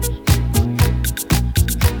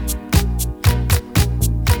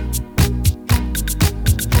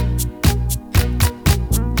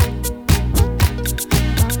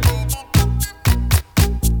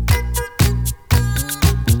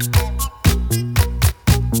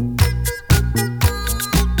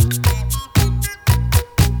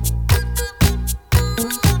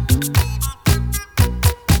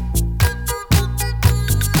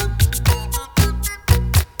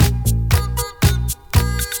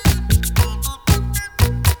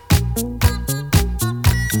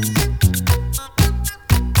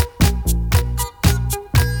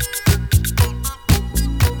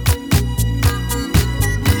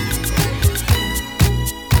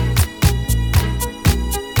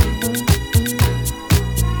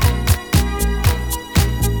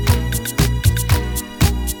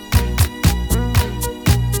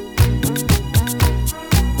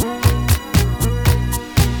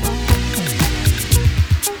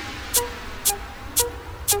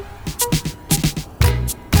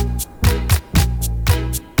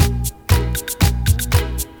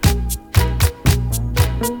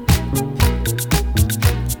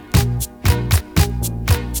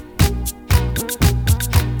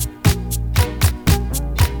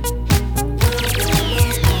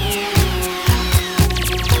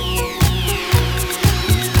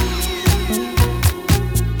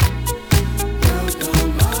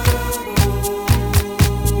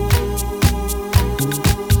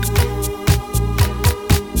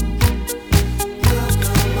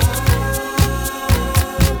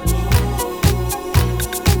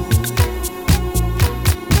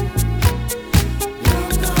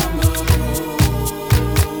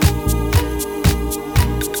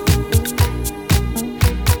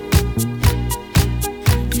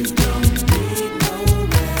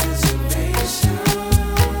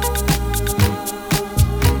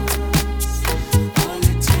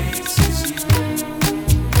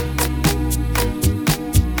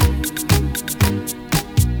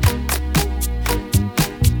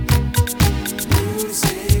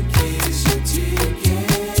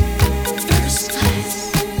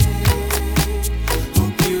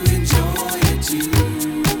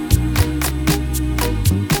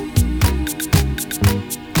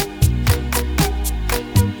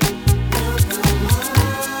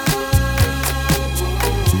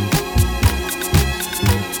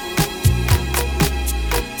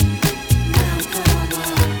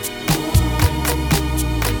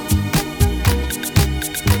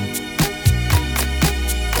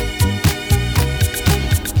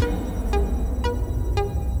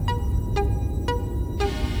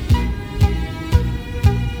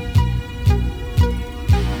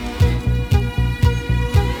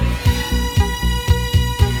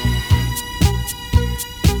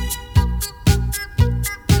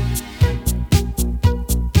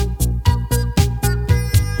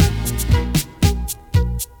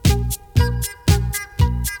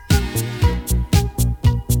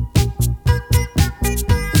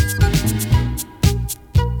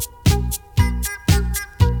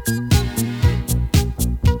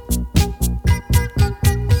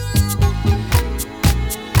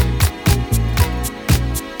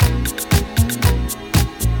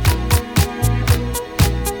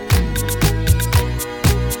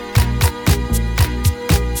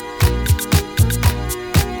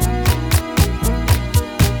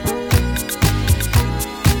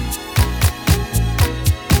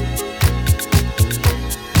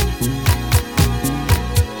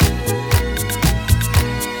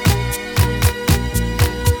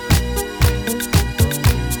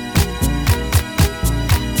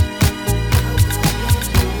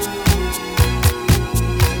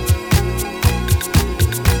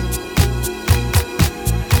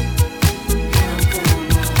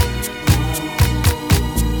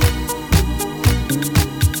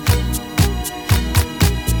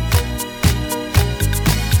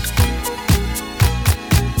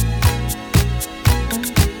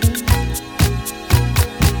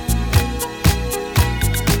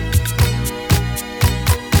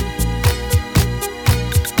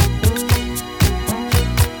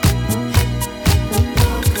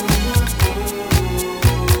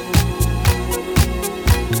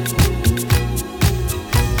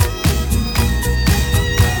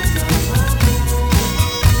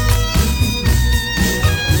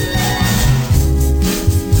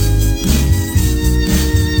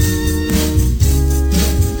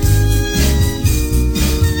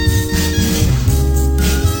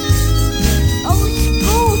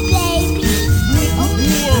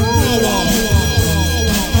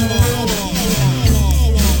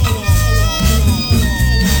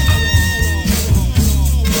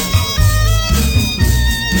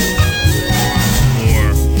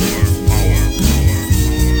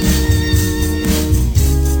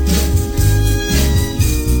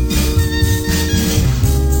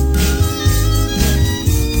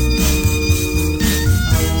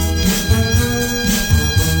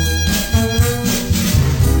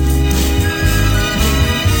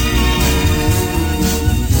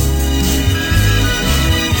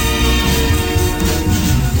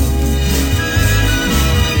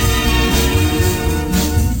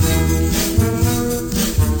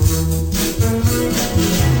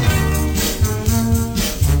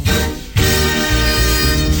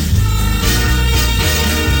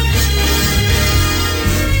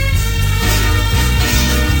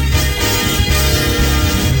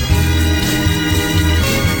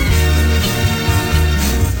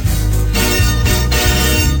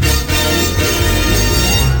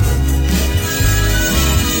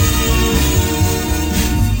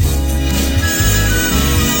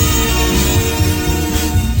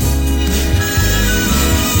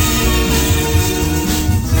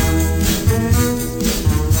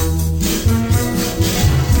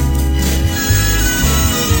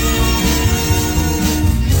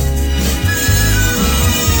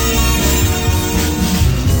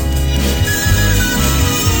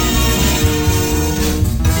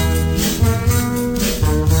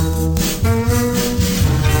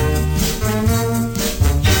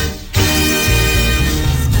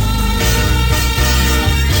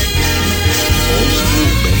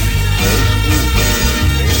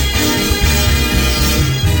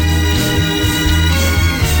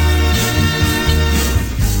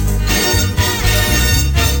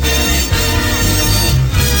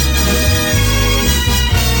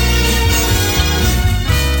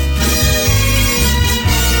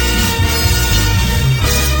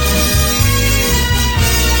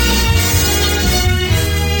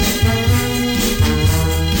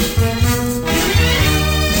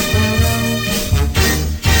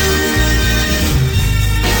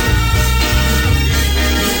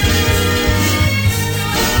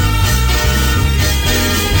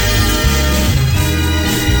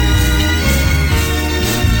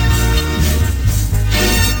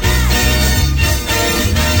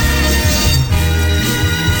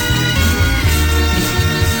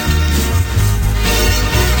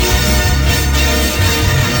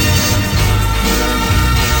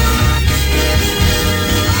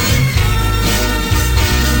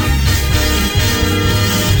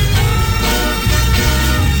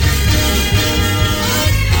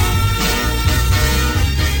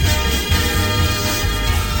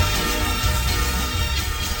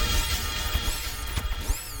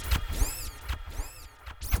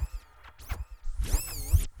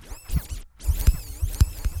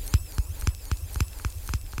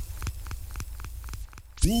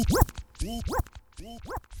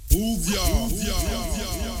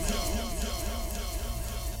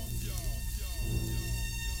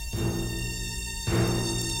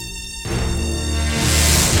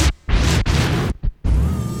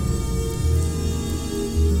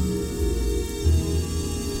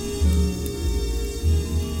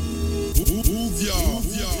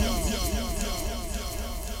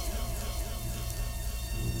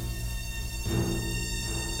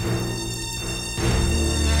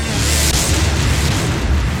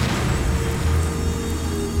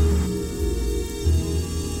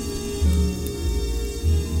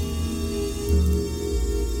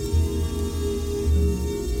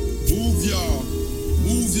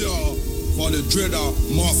 Dreader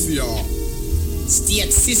Mafia.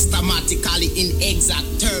 State systematically in exact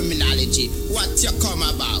terminology. What you come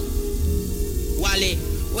about? Wally,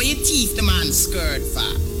 what you teeth the man's skirt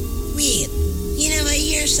for? Wait, you never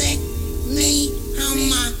hear say me,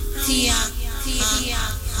 Hama, Tia, Tia.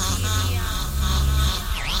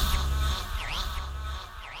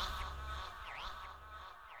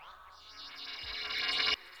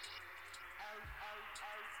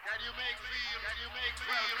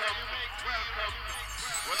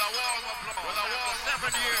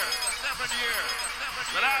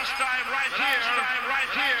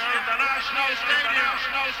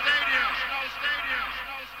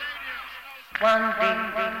 One day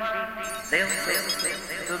they'll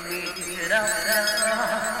meet it up.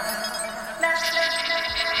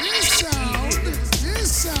 This sound, classic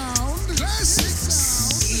sound, classics.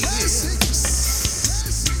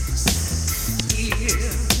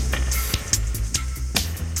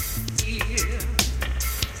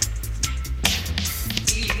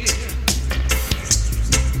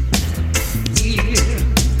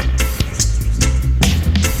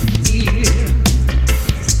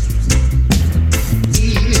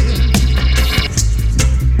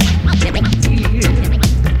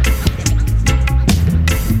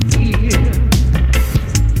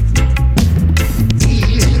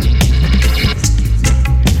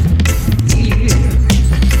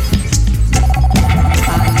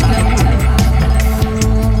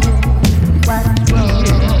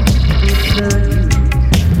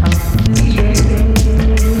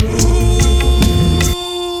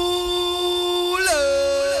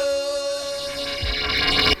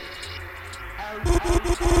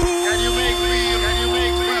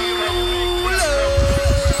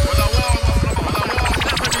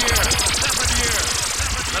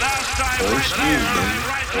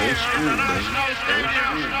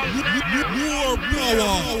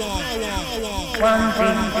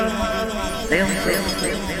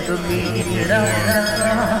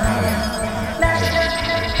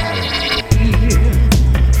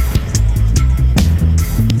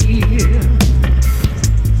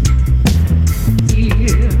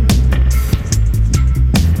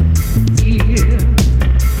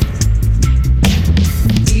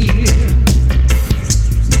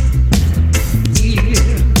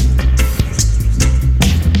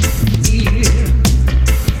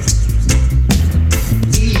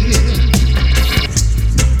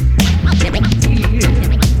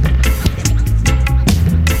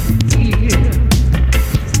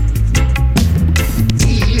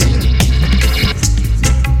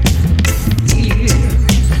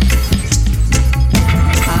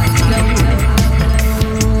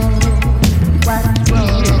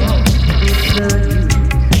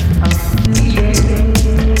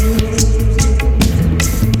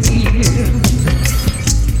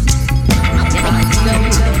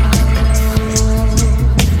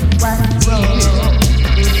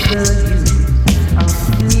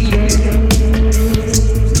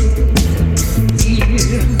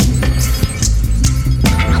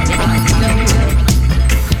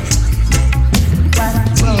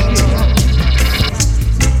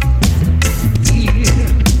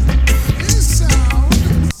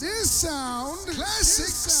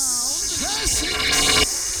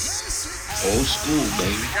 Old school,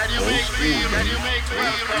 baby. Old school, baby.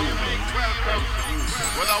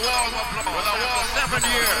 With a warm applause. With a warm 7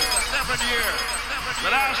 years. 7 years. The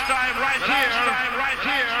last time right here.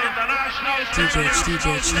 International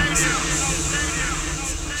DJ Cheese.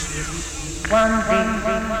 One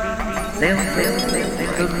day they'll meet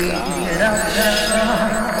it up. Yeah.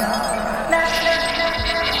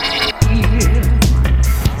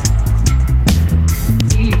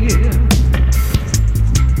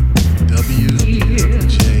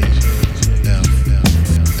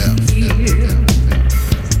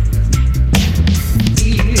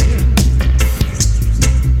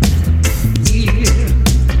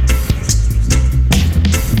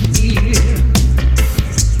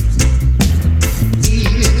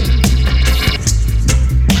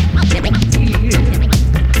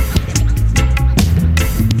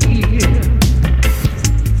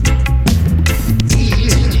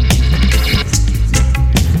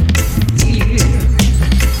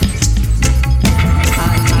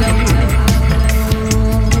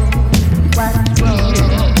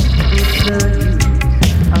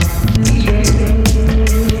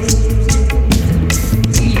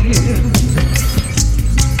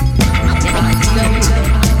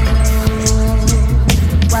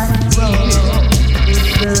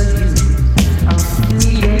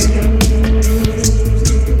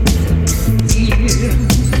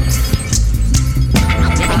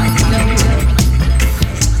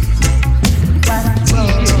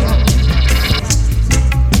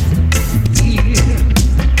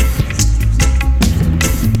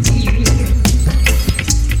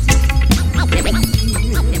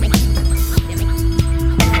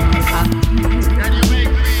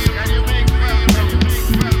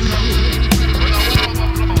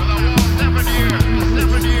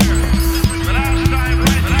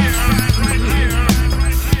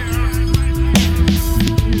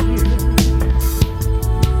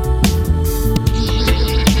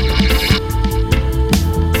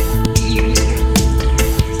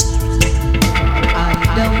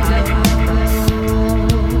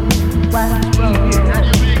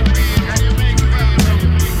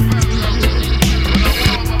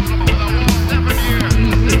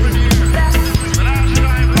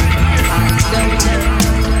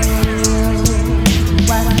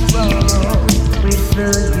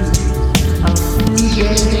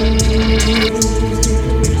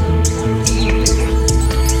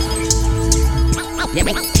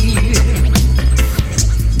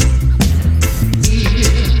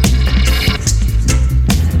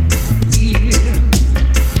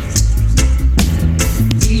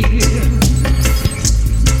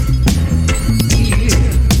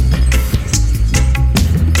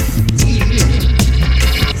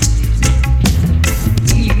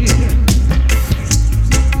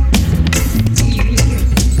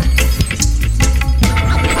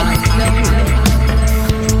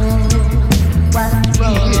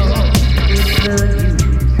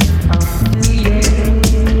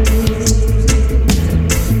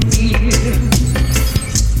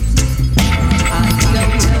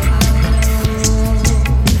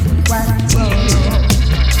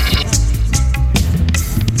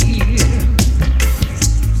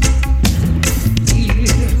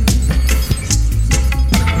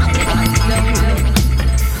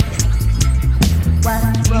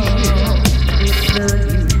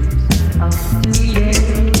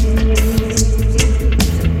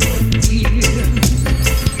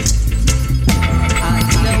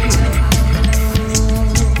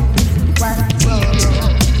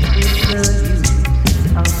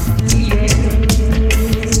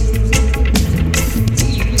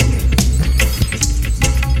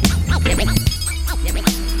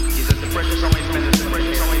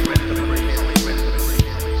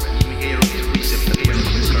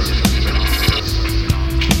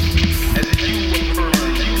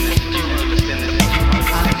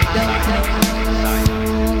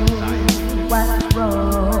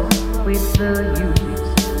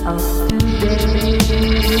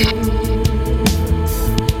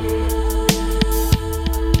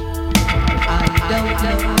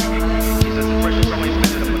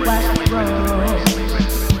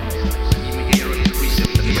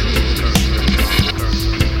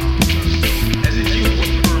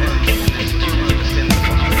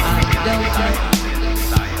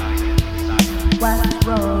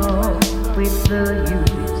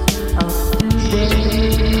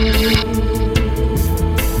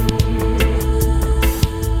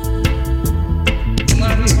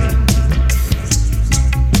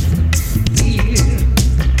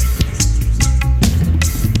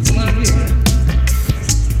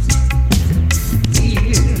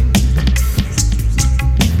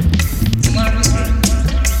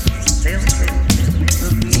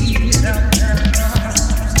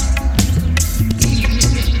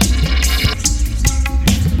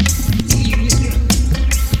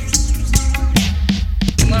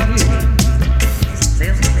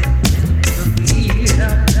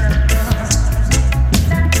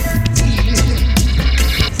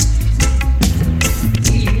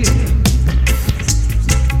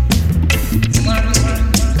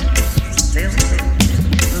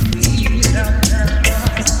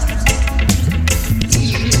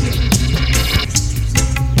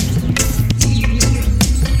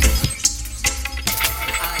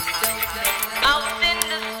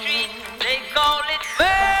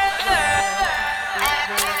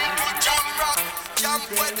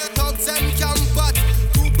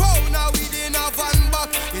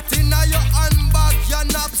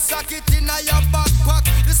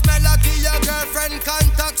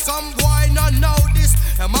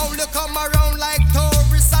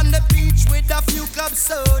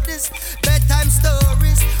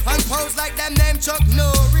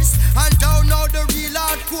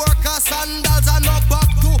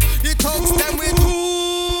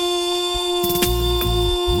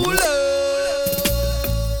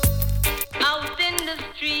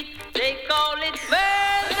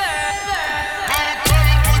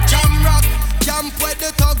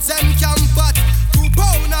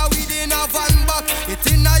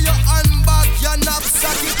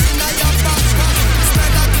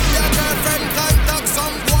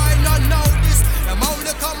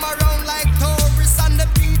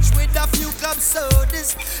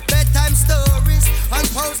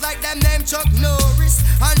 Chuck Norris.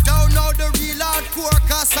 And down now the real hardcore,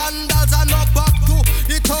 cause sandals are not back to.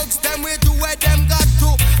 The thugs them we do where them got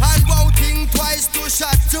to. And won't think twice to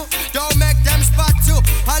shot to. Don't make them spot to.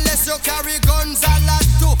 Unless you carry guns a lot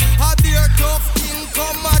to. A beer tough king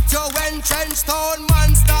come at you. When trench town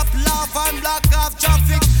man stop laugh and block off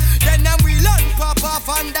traffic. Then them we learn pop off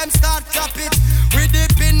and them start clap it. We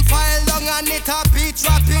dip in file long and it a beat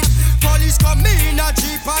rapid. Police come in a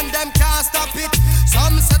jeep and them can't stop it.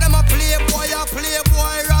 Some say them a playboy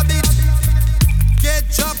rabbit. Get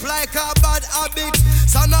chopped like a bad habit.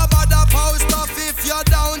 So no bother post off if you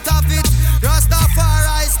don't have it.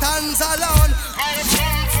 Rastafari stands alone.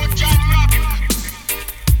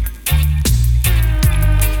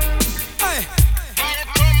 Hey.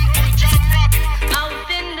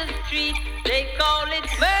 Out in the street, they call it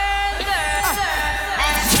murder.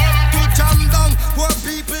 To jam down, poor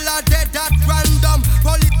people are dead at random.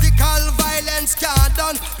 Political violence can't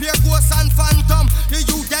done. Pure ghosts and phantom. The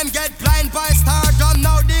youth them get blind by stardom.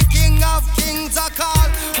 Now the king of kings are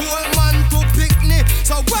called. Whole man to pick me.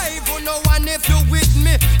 So wave on no one if you with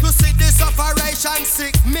me. To see this operation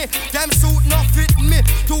sick me. Them suit no fit me.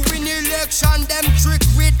 To win election, them trick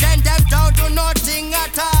with them down to nothing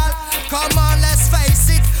at all. Come on, let's face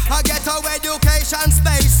it. I get our education's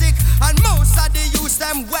basic. And most of the youth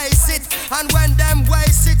them waste it. And when them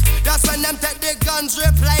waste it, that's when them take the guns,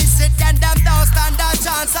 replace it. Then them don't stand a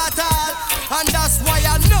chance at all. And that's why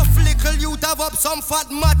enough little youth have up some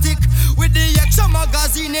fatmatic. With the extra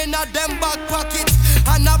magazine in a them back pocket.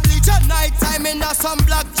 And a bleach at night time in a some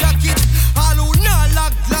black jacket. All who not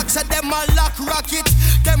lock glocks at them a lock rocket.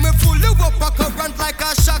 Them we pull you up a current like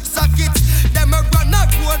a shock socket. Them we run a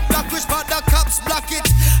road block which but the cops block it.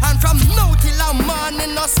 And from now till a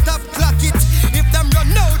morning no stop clock it. If them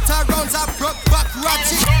run out of rounds a broke back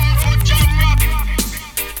ratchet.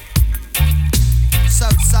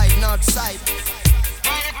 South side, north side.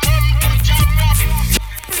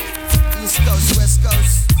 East coast, west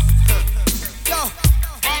coast. Yo.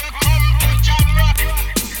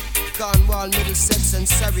 Cornwall, Middlesex and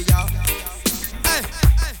Surrey, y'all. Hey.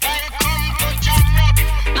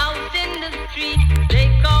 Out in the street, they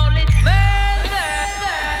call it murder.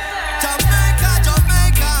 Jamaica,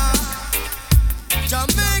 Jamaica.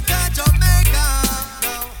 Jamaica, Jamaica.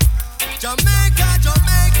 Jamaica,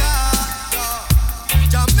 Jamaica.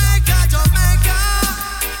 Jamaica, Jamaica.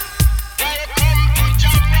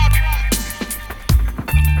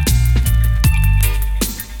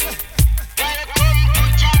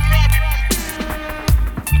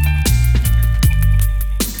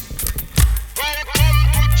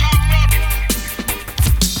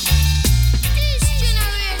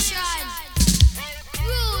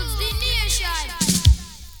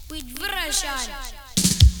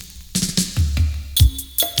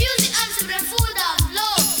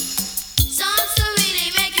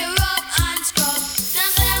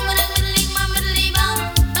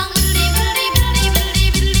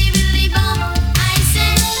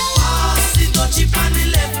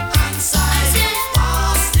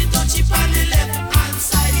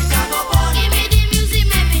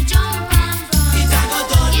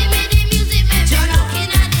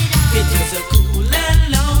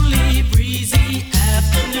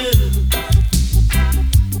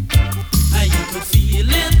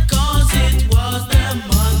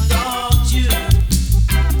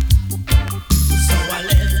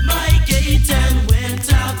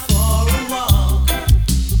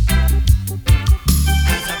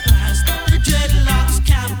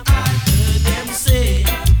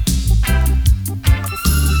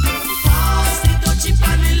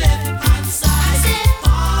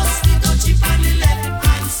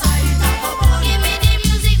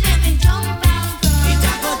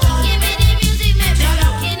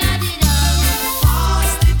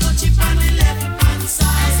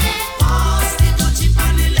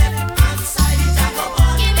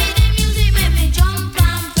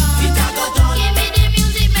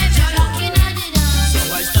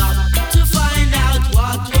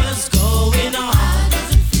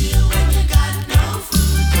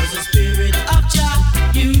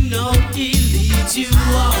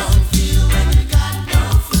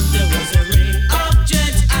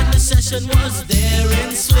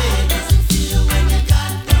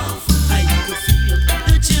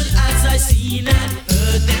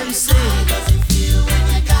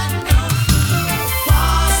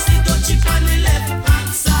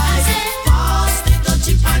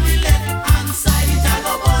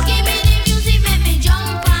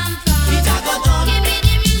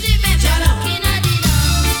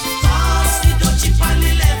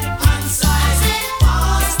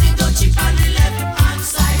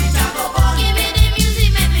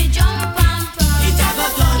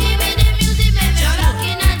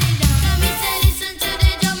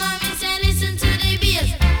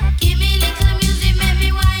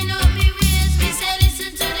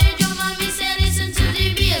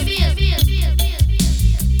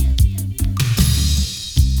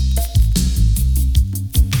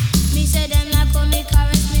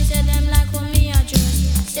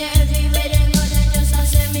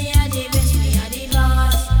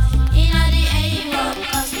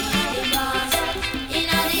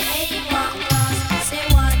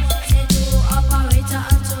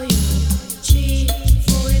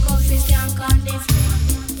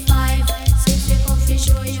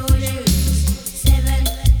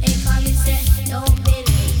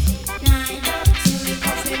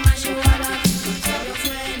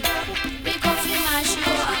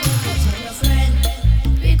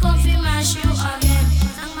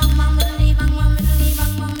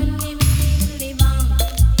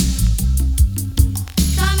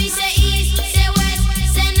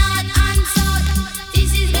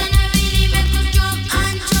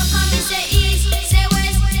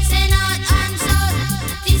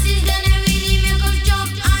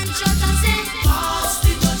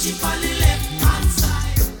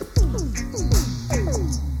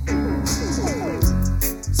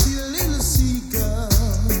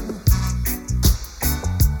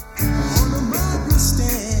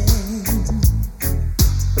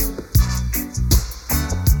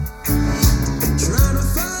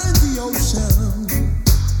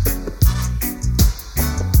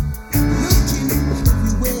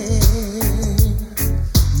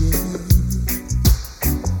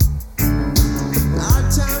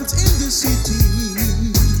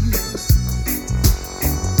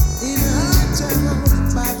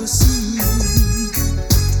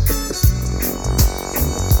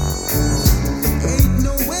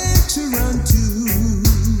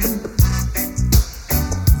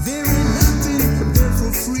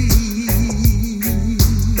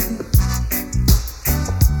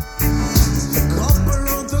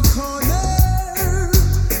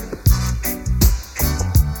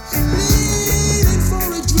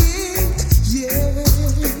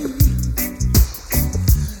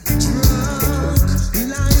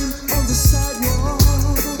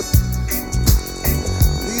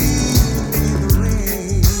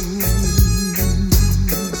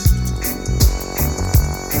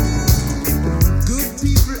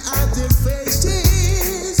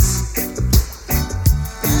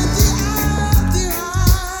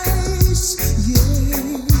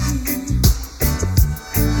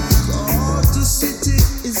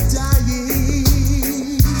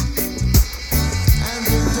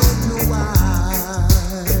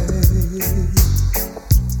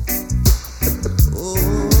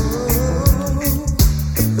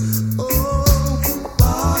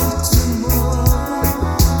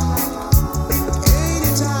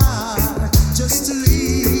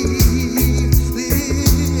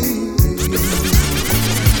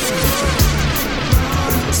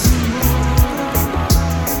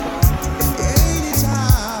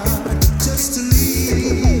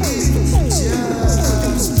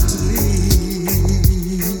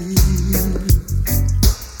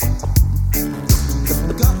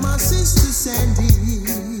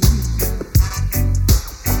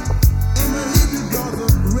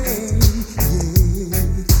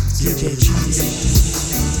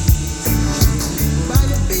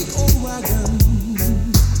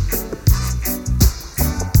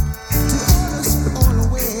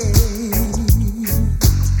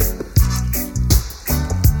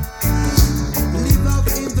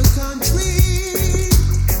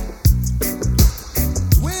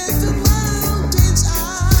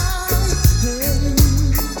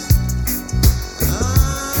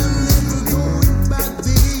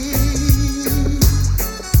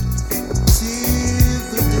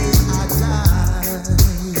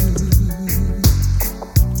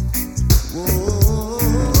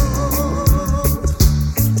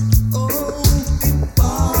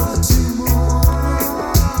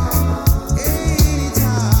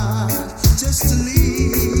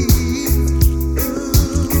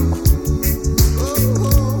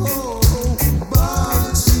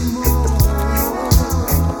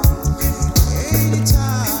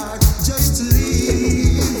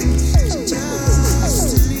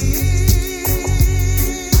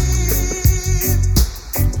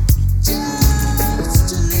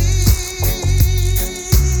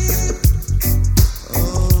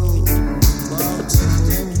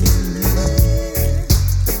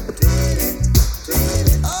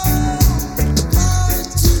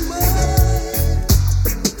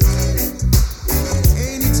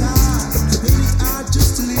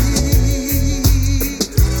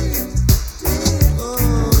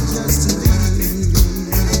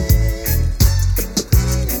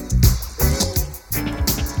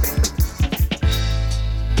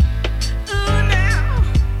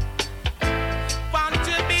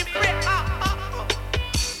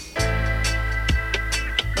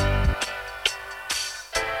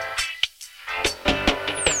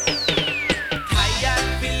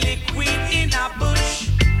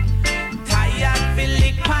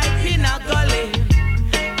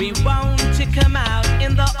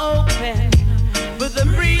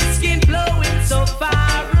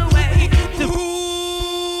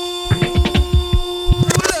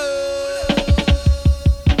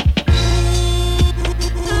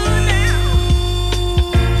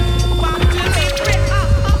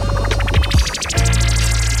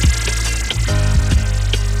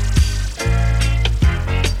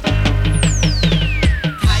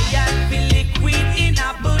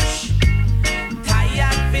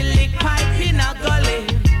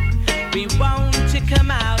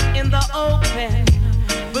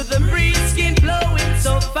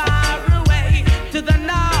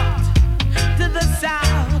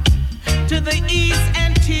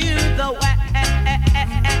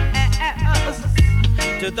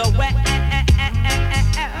 to the west.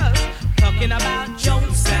 Talking about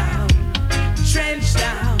Jonestown,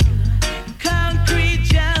 Trenchtown, Concrete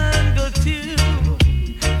Jungle too.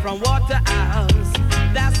 From Waterhouse,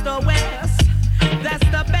 that's the west, that's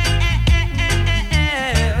the best.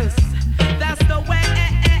 That's the west.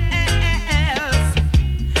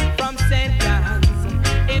 From St. John's,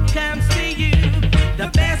 it comes to you,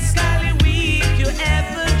 the best Cali week you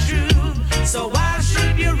ever drew. So why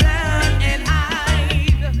should you run and hide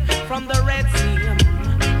from the Red Sea,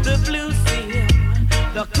 the Blue Sea,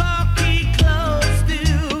 the cocky clothes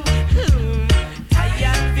too?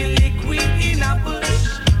 Tired feel liquid in a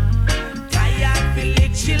bush, tired feel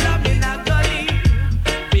like chill up in a gully.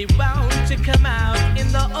 We want to come out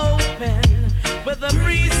in the open, with the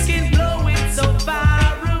breeze can blow it so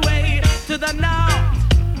far away, to the north,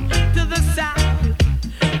 to the south,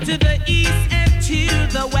 to the east and to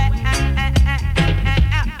the west.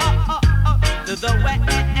 To the west.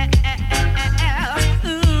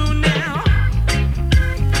 Ooh, now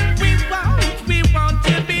we want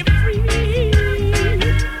to be free.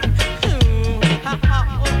 Ooh,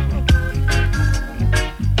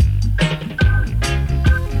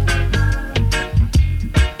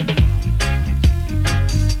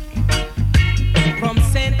 From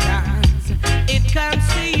St. John's, it comes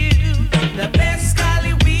to you, the best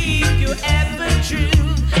Cali week you ever drew.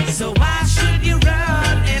 So why should you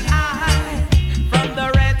run and hide from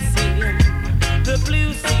the Red Sea, the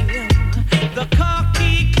Blue Sea, the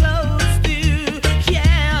cocky clothes too?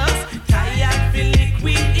 Yes, tired feel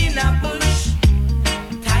liquid in a bush,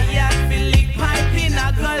 tired feel like pipe in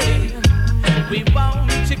a gully. We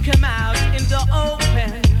want to come out in the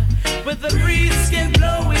open, with the breeze can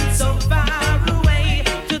blow it so far away,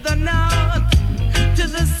 to the north, to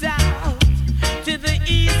the south, to the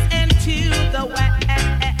east and to the west.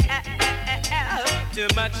 Too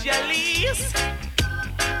much your lease,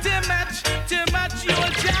 too much your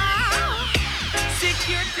job,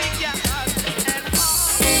 security guard and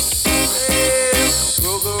all.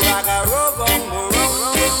 Rogo raga rogo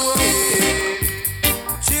rogo,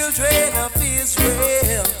 children of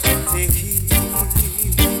Israel, take heed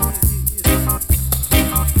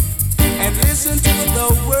and listen to the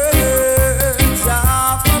words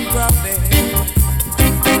of a prophet.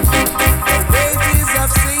 The wages of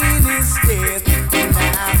sin is death.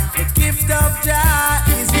 The gift of Jah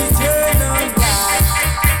is eternal life.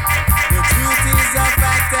 The truth is a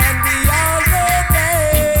fact and we all know that.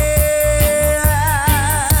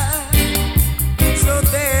 So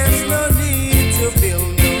there's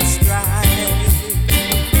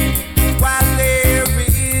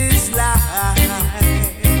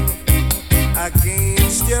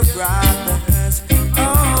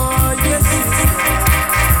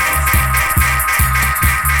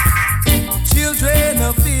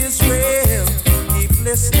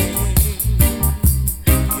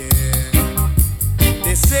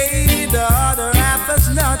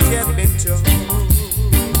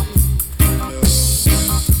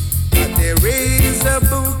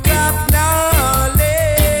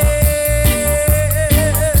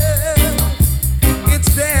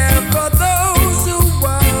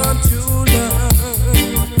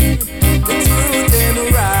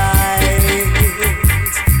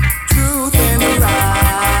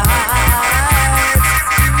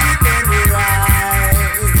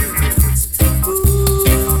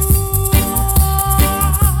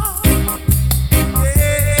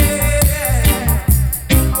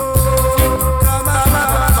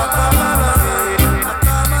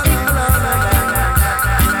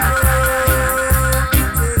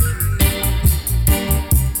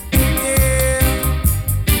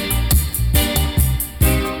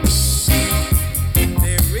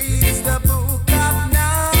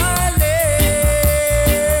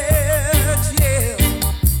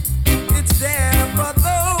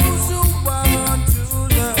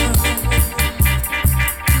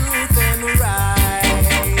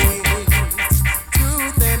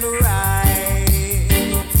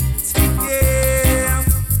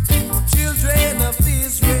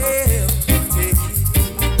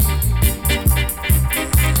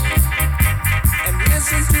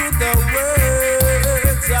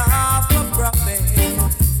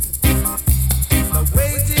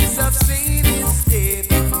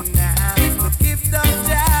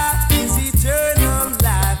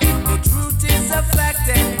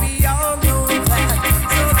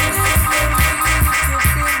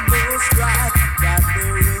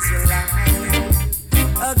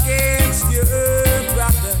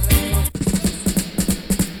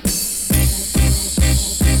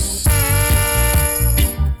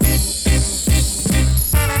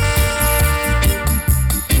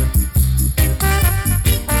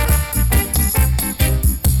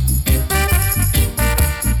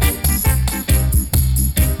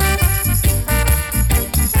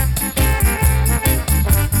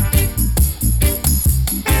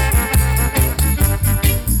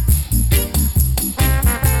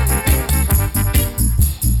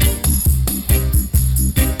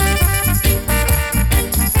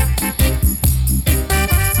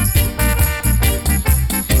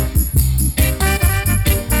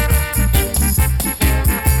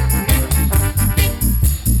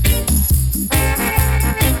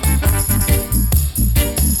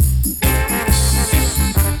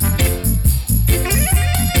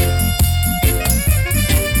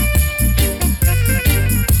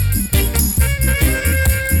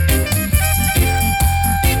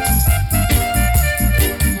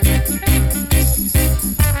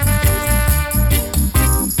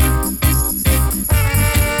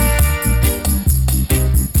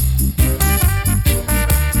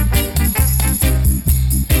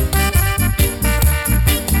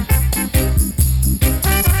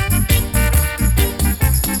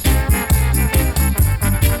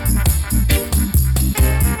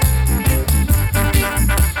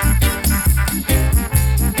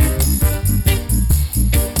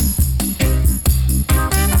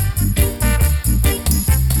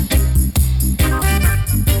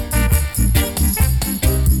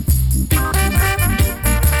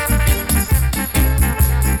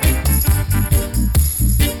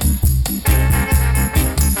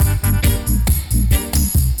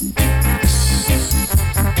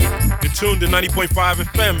 90.5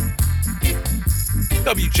 FM,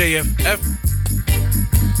 WJFF.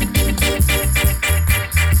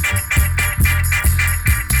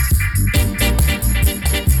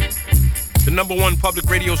 The #1 public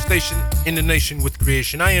radio station in the nation with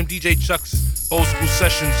creation. I am DJ Chuck's Old School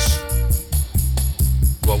Sessions.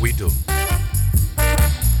 What we do.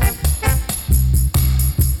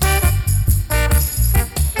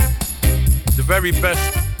 The very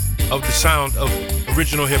best of the sound of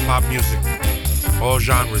original hip-hop music. All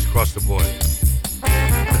genres across the board.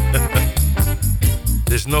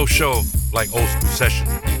 There's no show like Old School Session.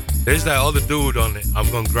 There's that other dude on it. I'm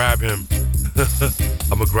gonna grab him.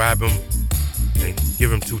 I'm gonna grab him and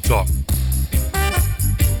give him 2 talk.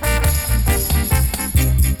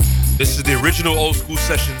 This is the original Old School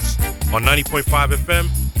Sessions on 90.5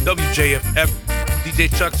 FM, WJFF, DJ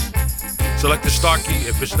Chucks. Select the star key.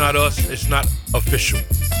 If it's not us, it's not official.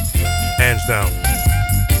 Hands down.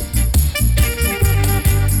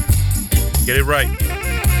 Get it right.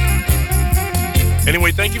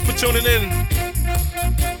 Anyway, thank you for tuning in.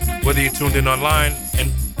 Whether you're tuned in online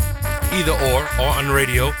and either or on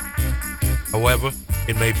radio, however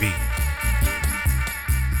it may be.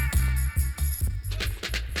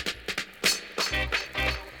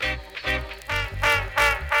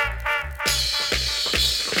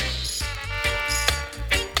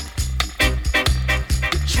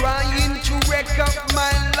 Trying to wreck up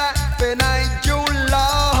my life and I don't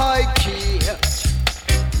like it.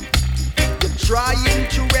 You're trying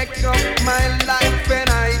to wreck up my life and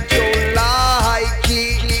I don't like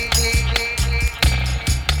it.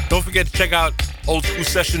 Don't forget to check out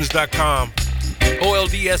oldschoolsessions.com.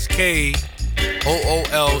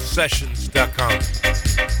 OLDSKOOL sessions.com.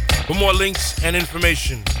 For more links and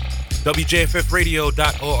information,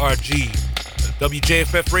 WJFFradio.org.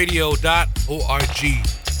 WJFFradio.org.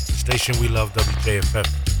 Station we love, WJFF.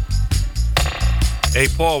 Hey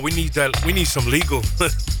Paul, we need some legal.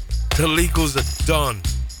 The legals are done.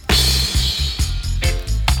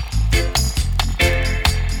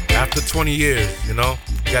 After 20 years, you know,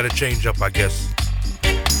 you gotta change up, I guess.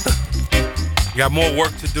 You got more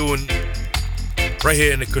work to do right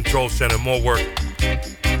here in the control center, more work.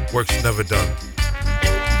 Work's never done.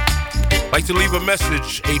 Like to leave a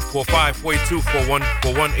message,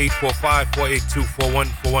 845-482-4141,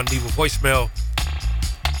 845-482-4141. Leave a voicemail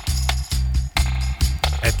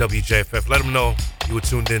at WJFF. Let them know you were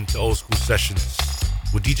tuned in to Old School Sessions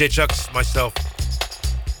with DJ Chucks, myself,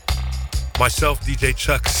 DJ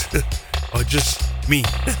Chucks, or just me.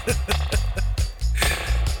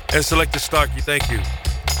 And Selector Starkey, thank you.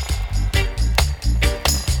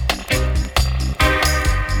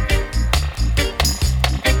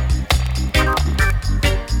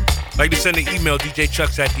 Like to send an email,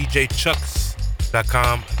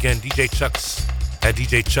 djchucks@djchucks.com. Again,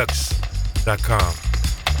 djchucks@djchucks.com.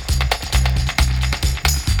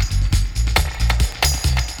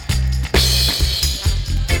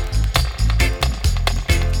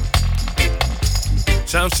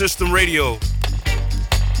 Sound System Radio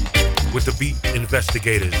with the Beat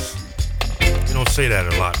Investigators. You don't say that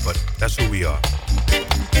a lot, but that's who we are.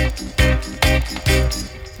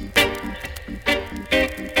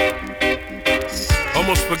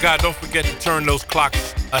 Almost forgot, don't forget to turn those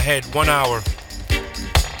clocks ahead 1 hour.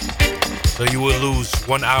 So you will lose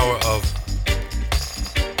 1 hour of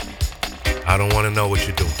I don't want to know what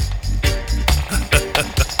you're doing.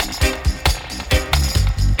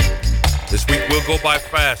 This week will go by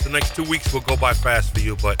fast. The next 2 weeks will go by fast for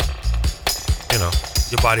you, but you know,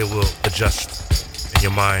 your body will adjust and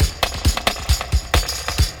your mind.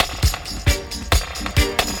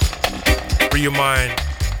 Free your mind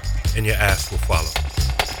and your ass will follow.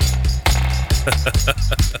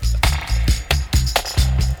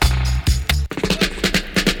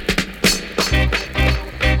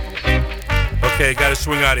 Okay, gotta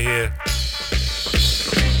swing out of here.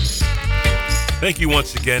 Thank you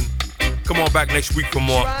once again. Come on back next week for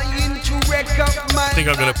more. I think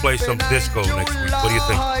I'm gonna play some disco next week. What do you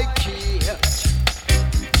think?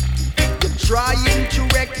 You're trying to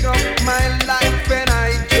wreck up my life and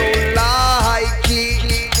I don't like it.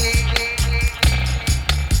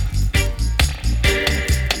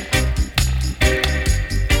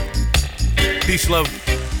 Peace, love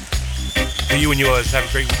to you and yours. Have a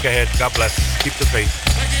great week ahead. God bless. Keep the faith.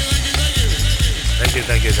 Thank you,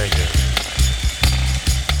 thank you, thank you.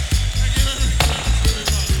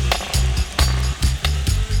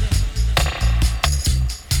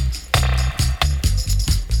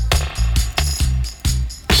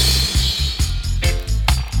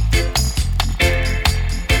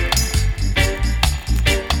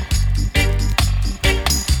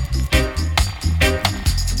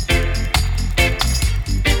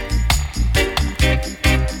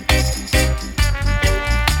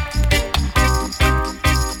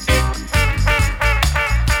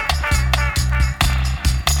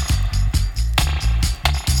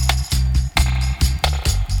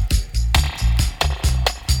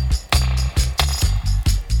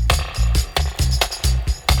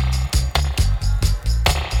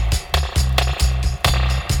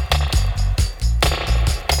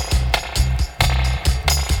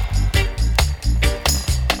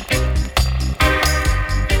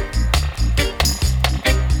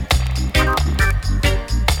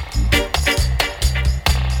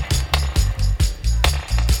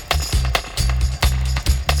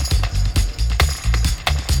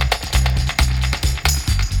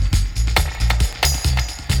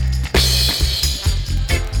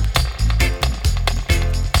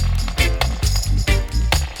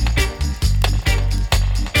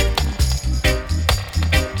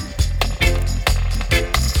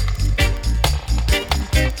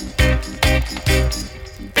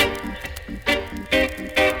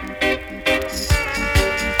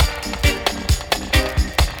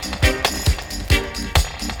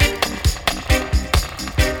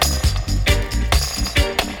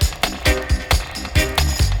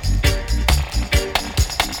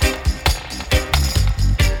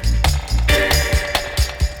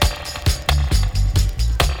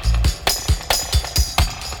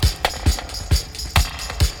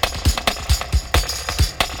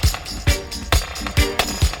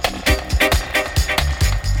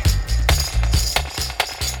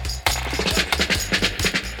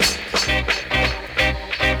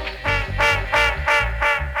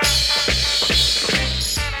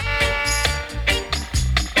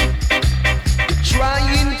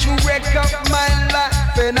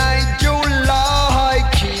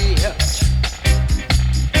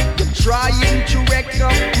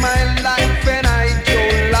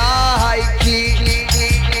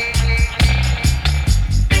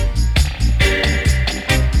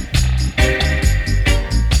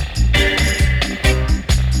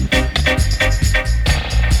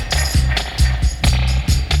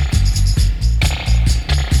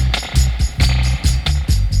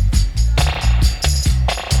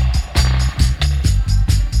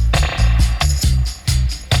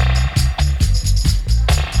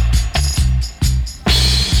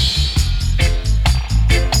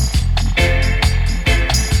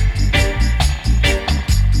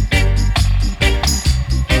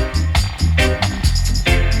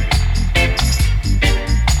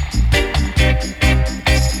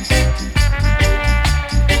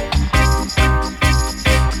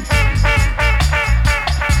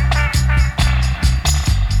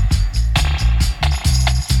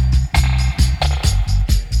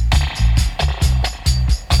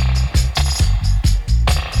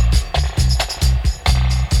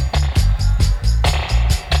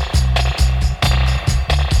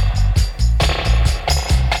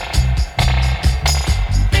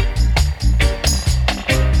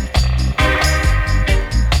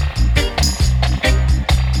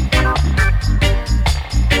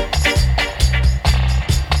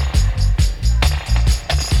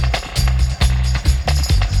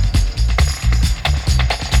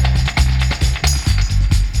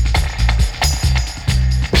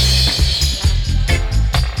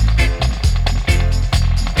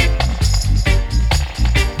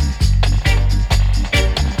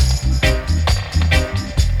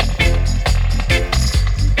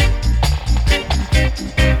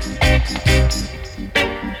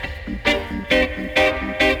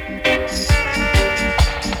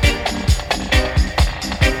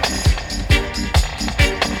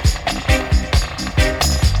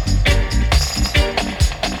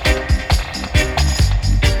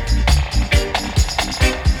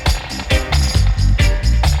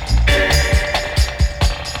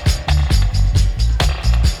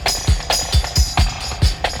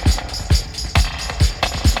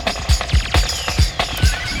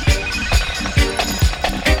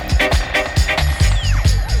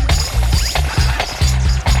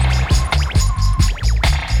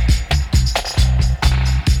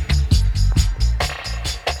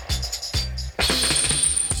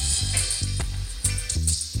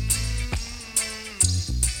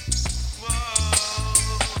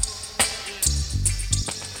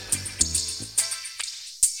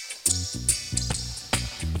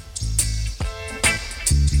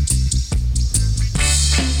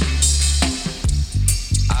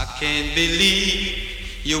 can't believe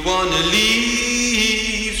you wanna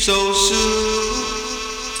leave so soon.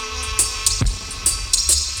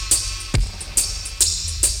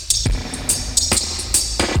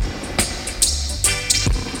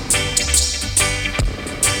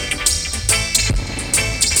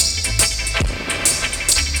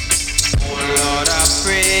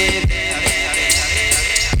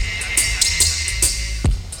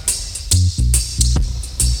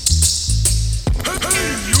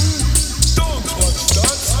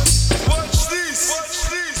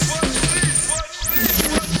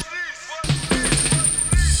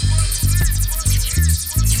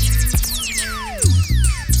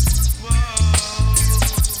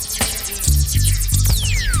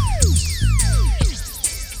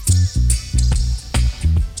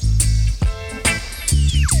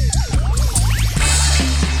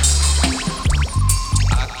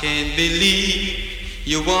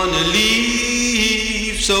 You wanna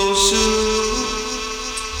leave so soon.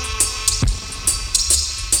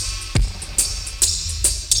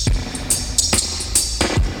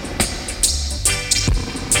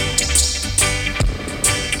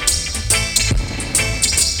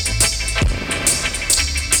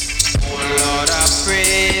 Oh Lord, I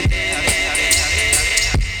pray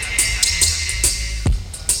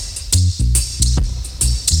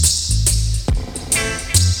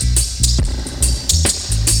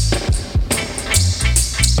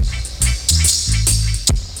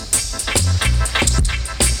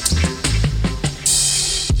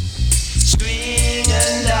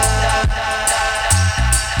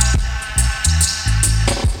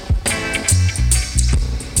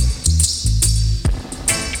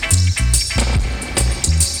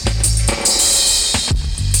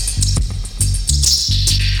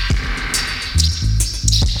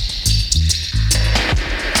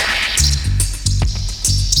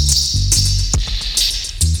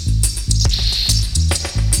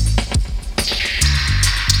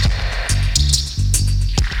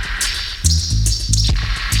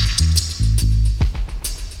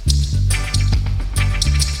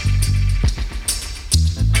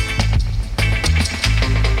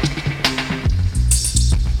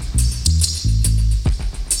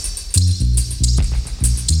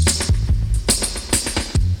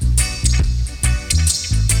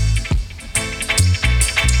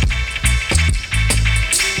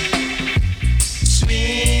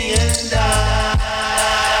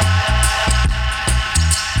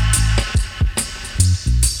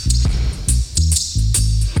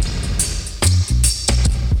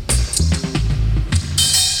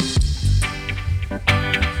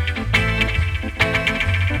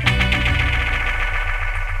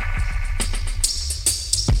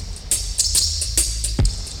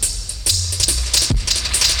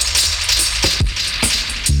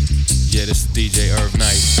DJ Irv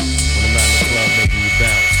Nice. When I'm out in the club making you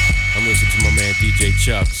bounce, I'm listening to my man DJ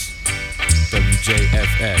Chucks.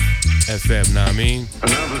 WJFF FM, know what I mean?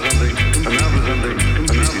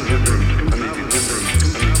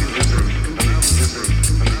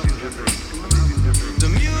 the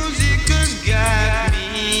music has got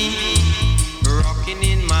me rocking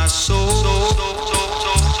in my soul.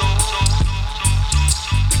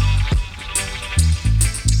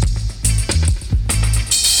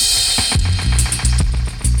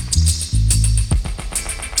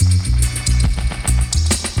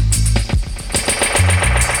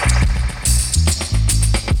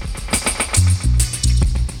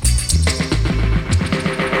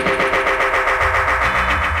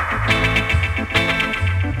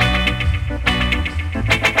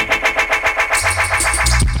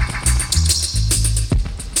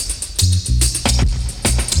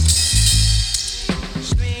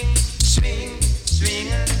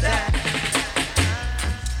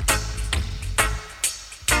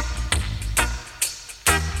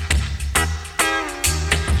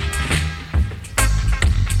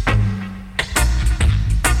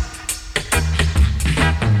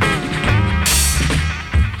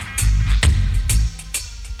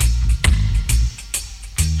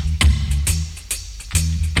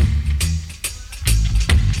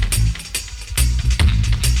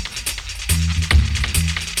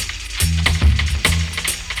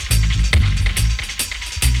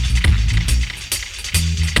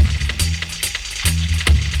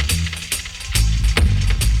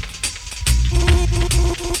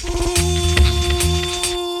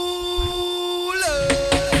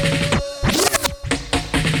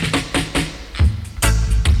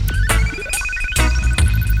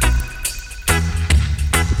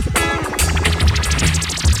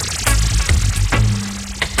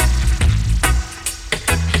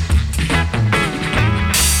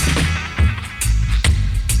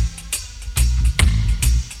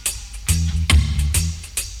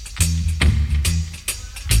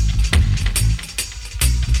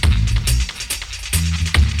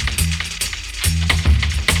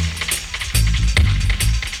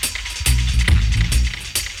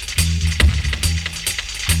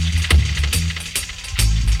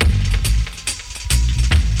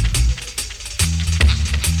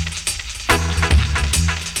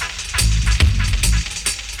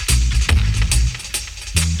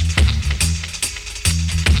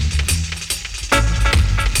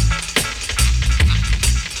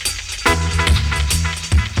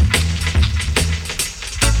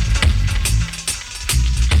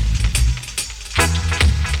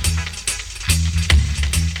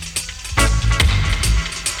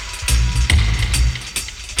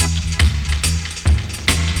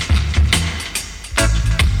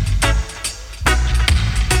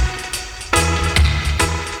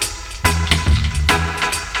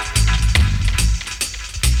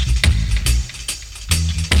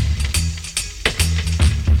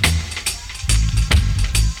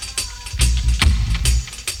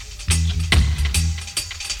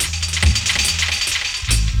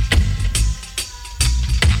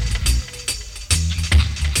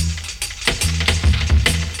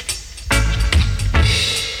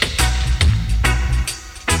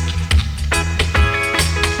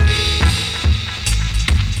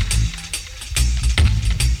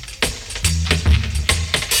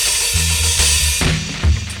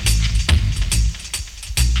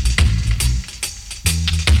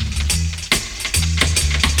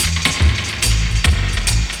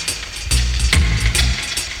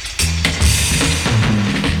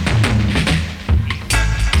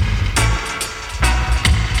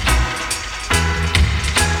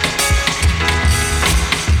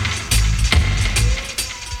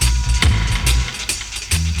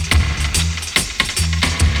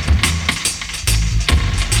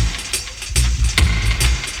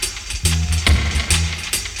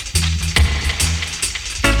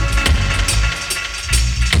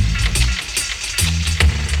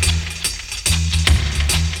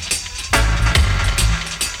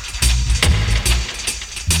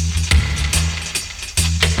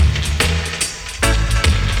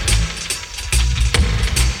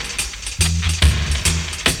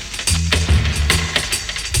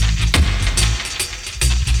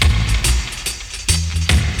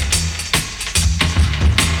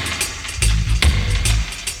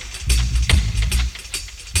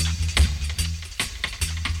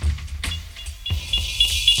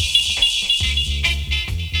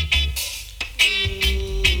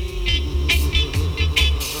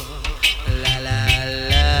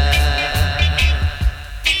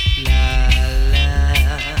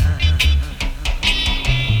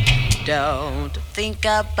 think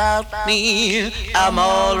about me, I'm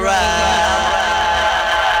alright.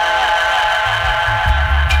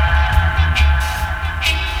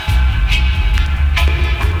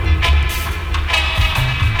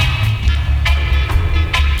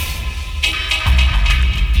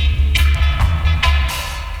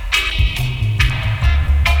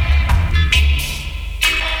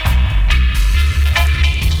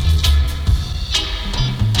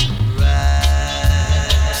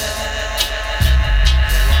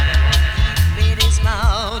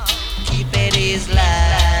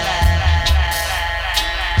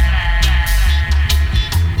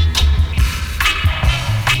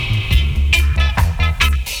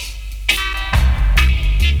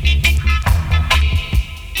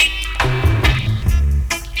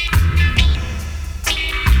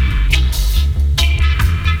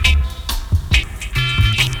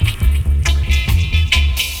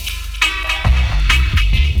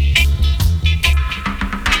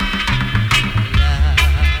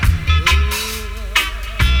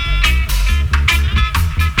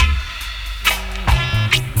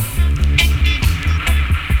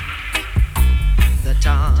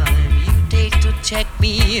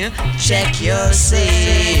 Check yourself,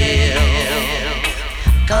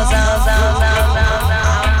 'cause I'm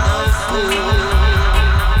no fool.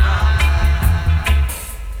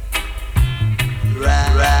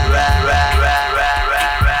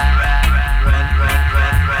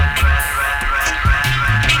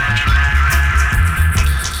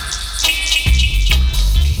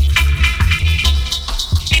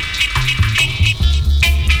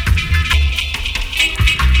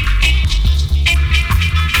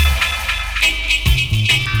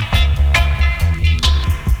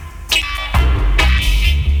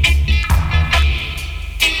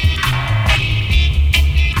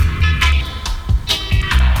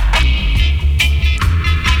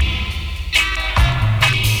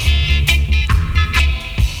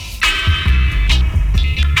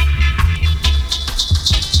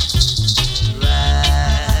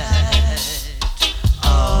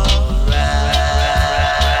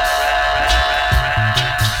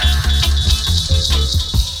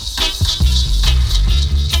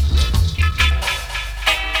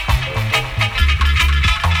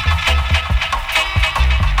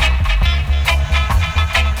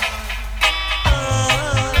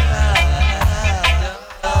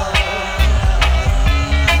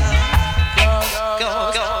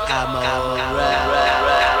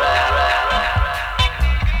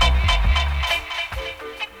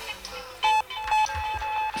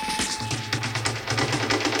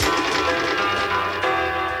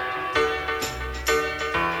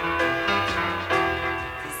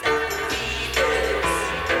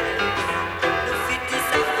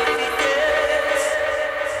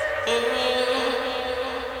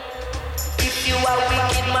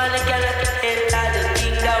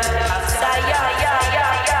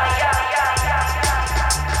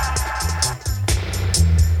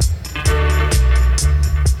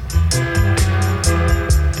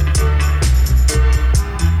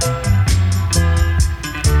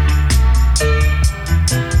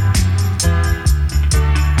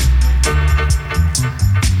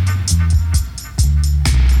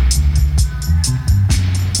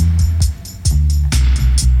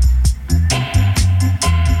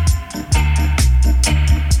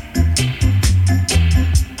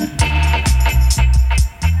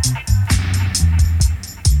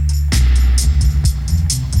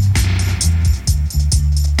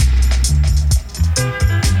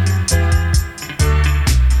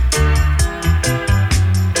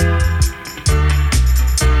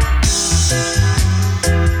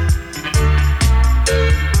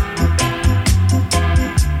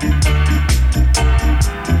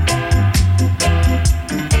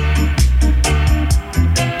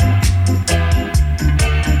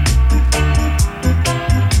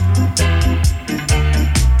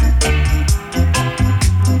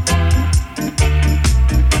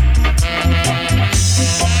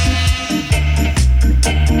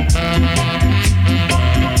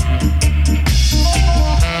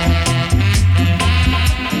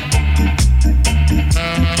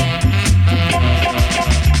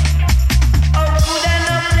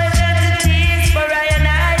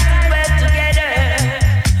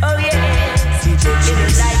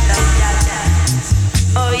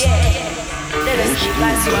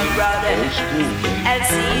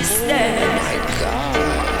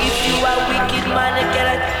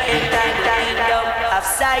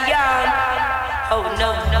 Zion. Oh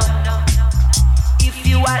no, no, no. If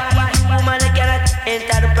you are evil woman, you cannot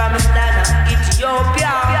enter the promised land of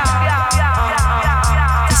Ethiopia.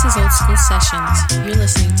 This is Old School Sessions. You're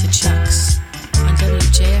listening to Chucks on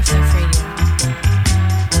WJFF Radio.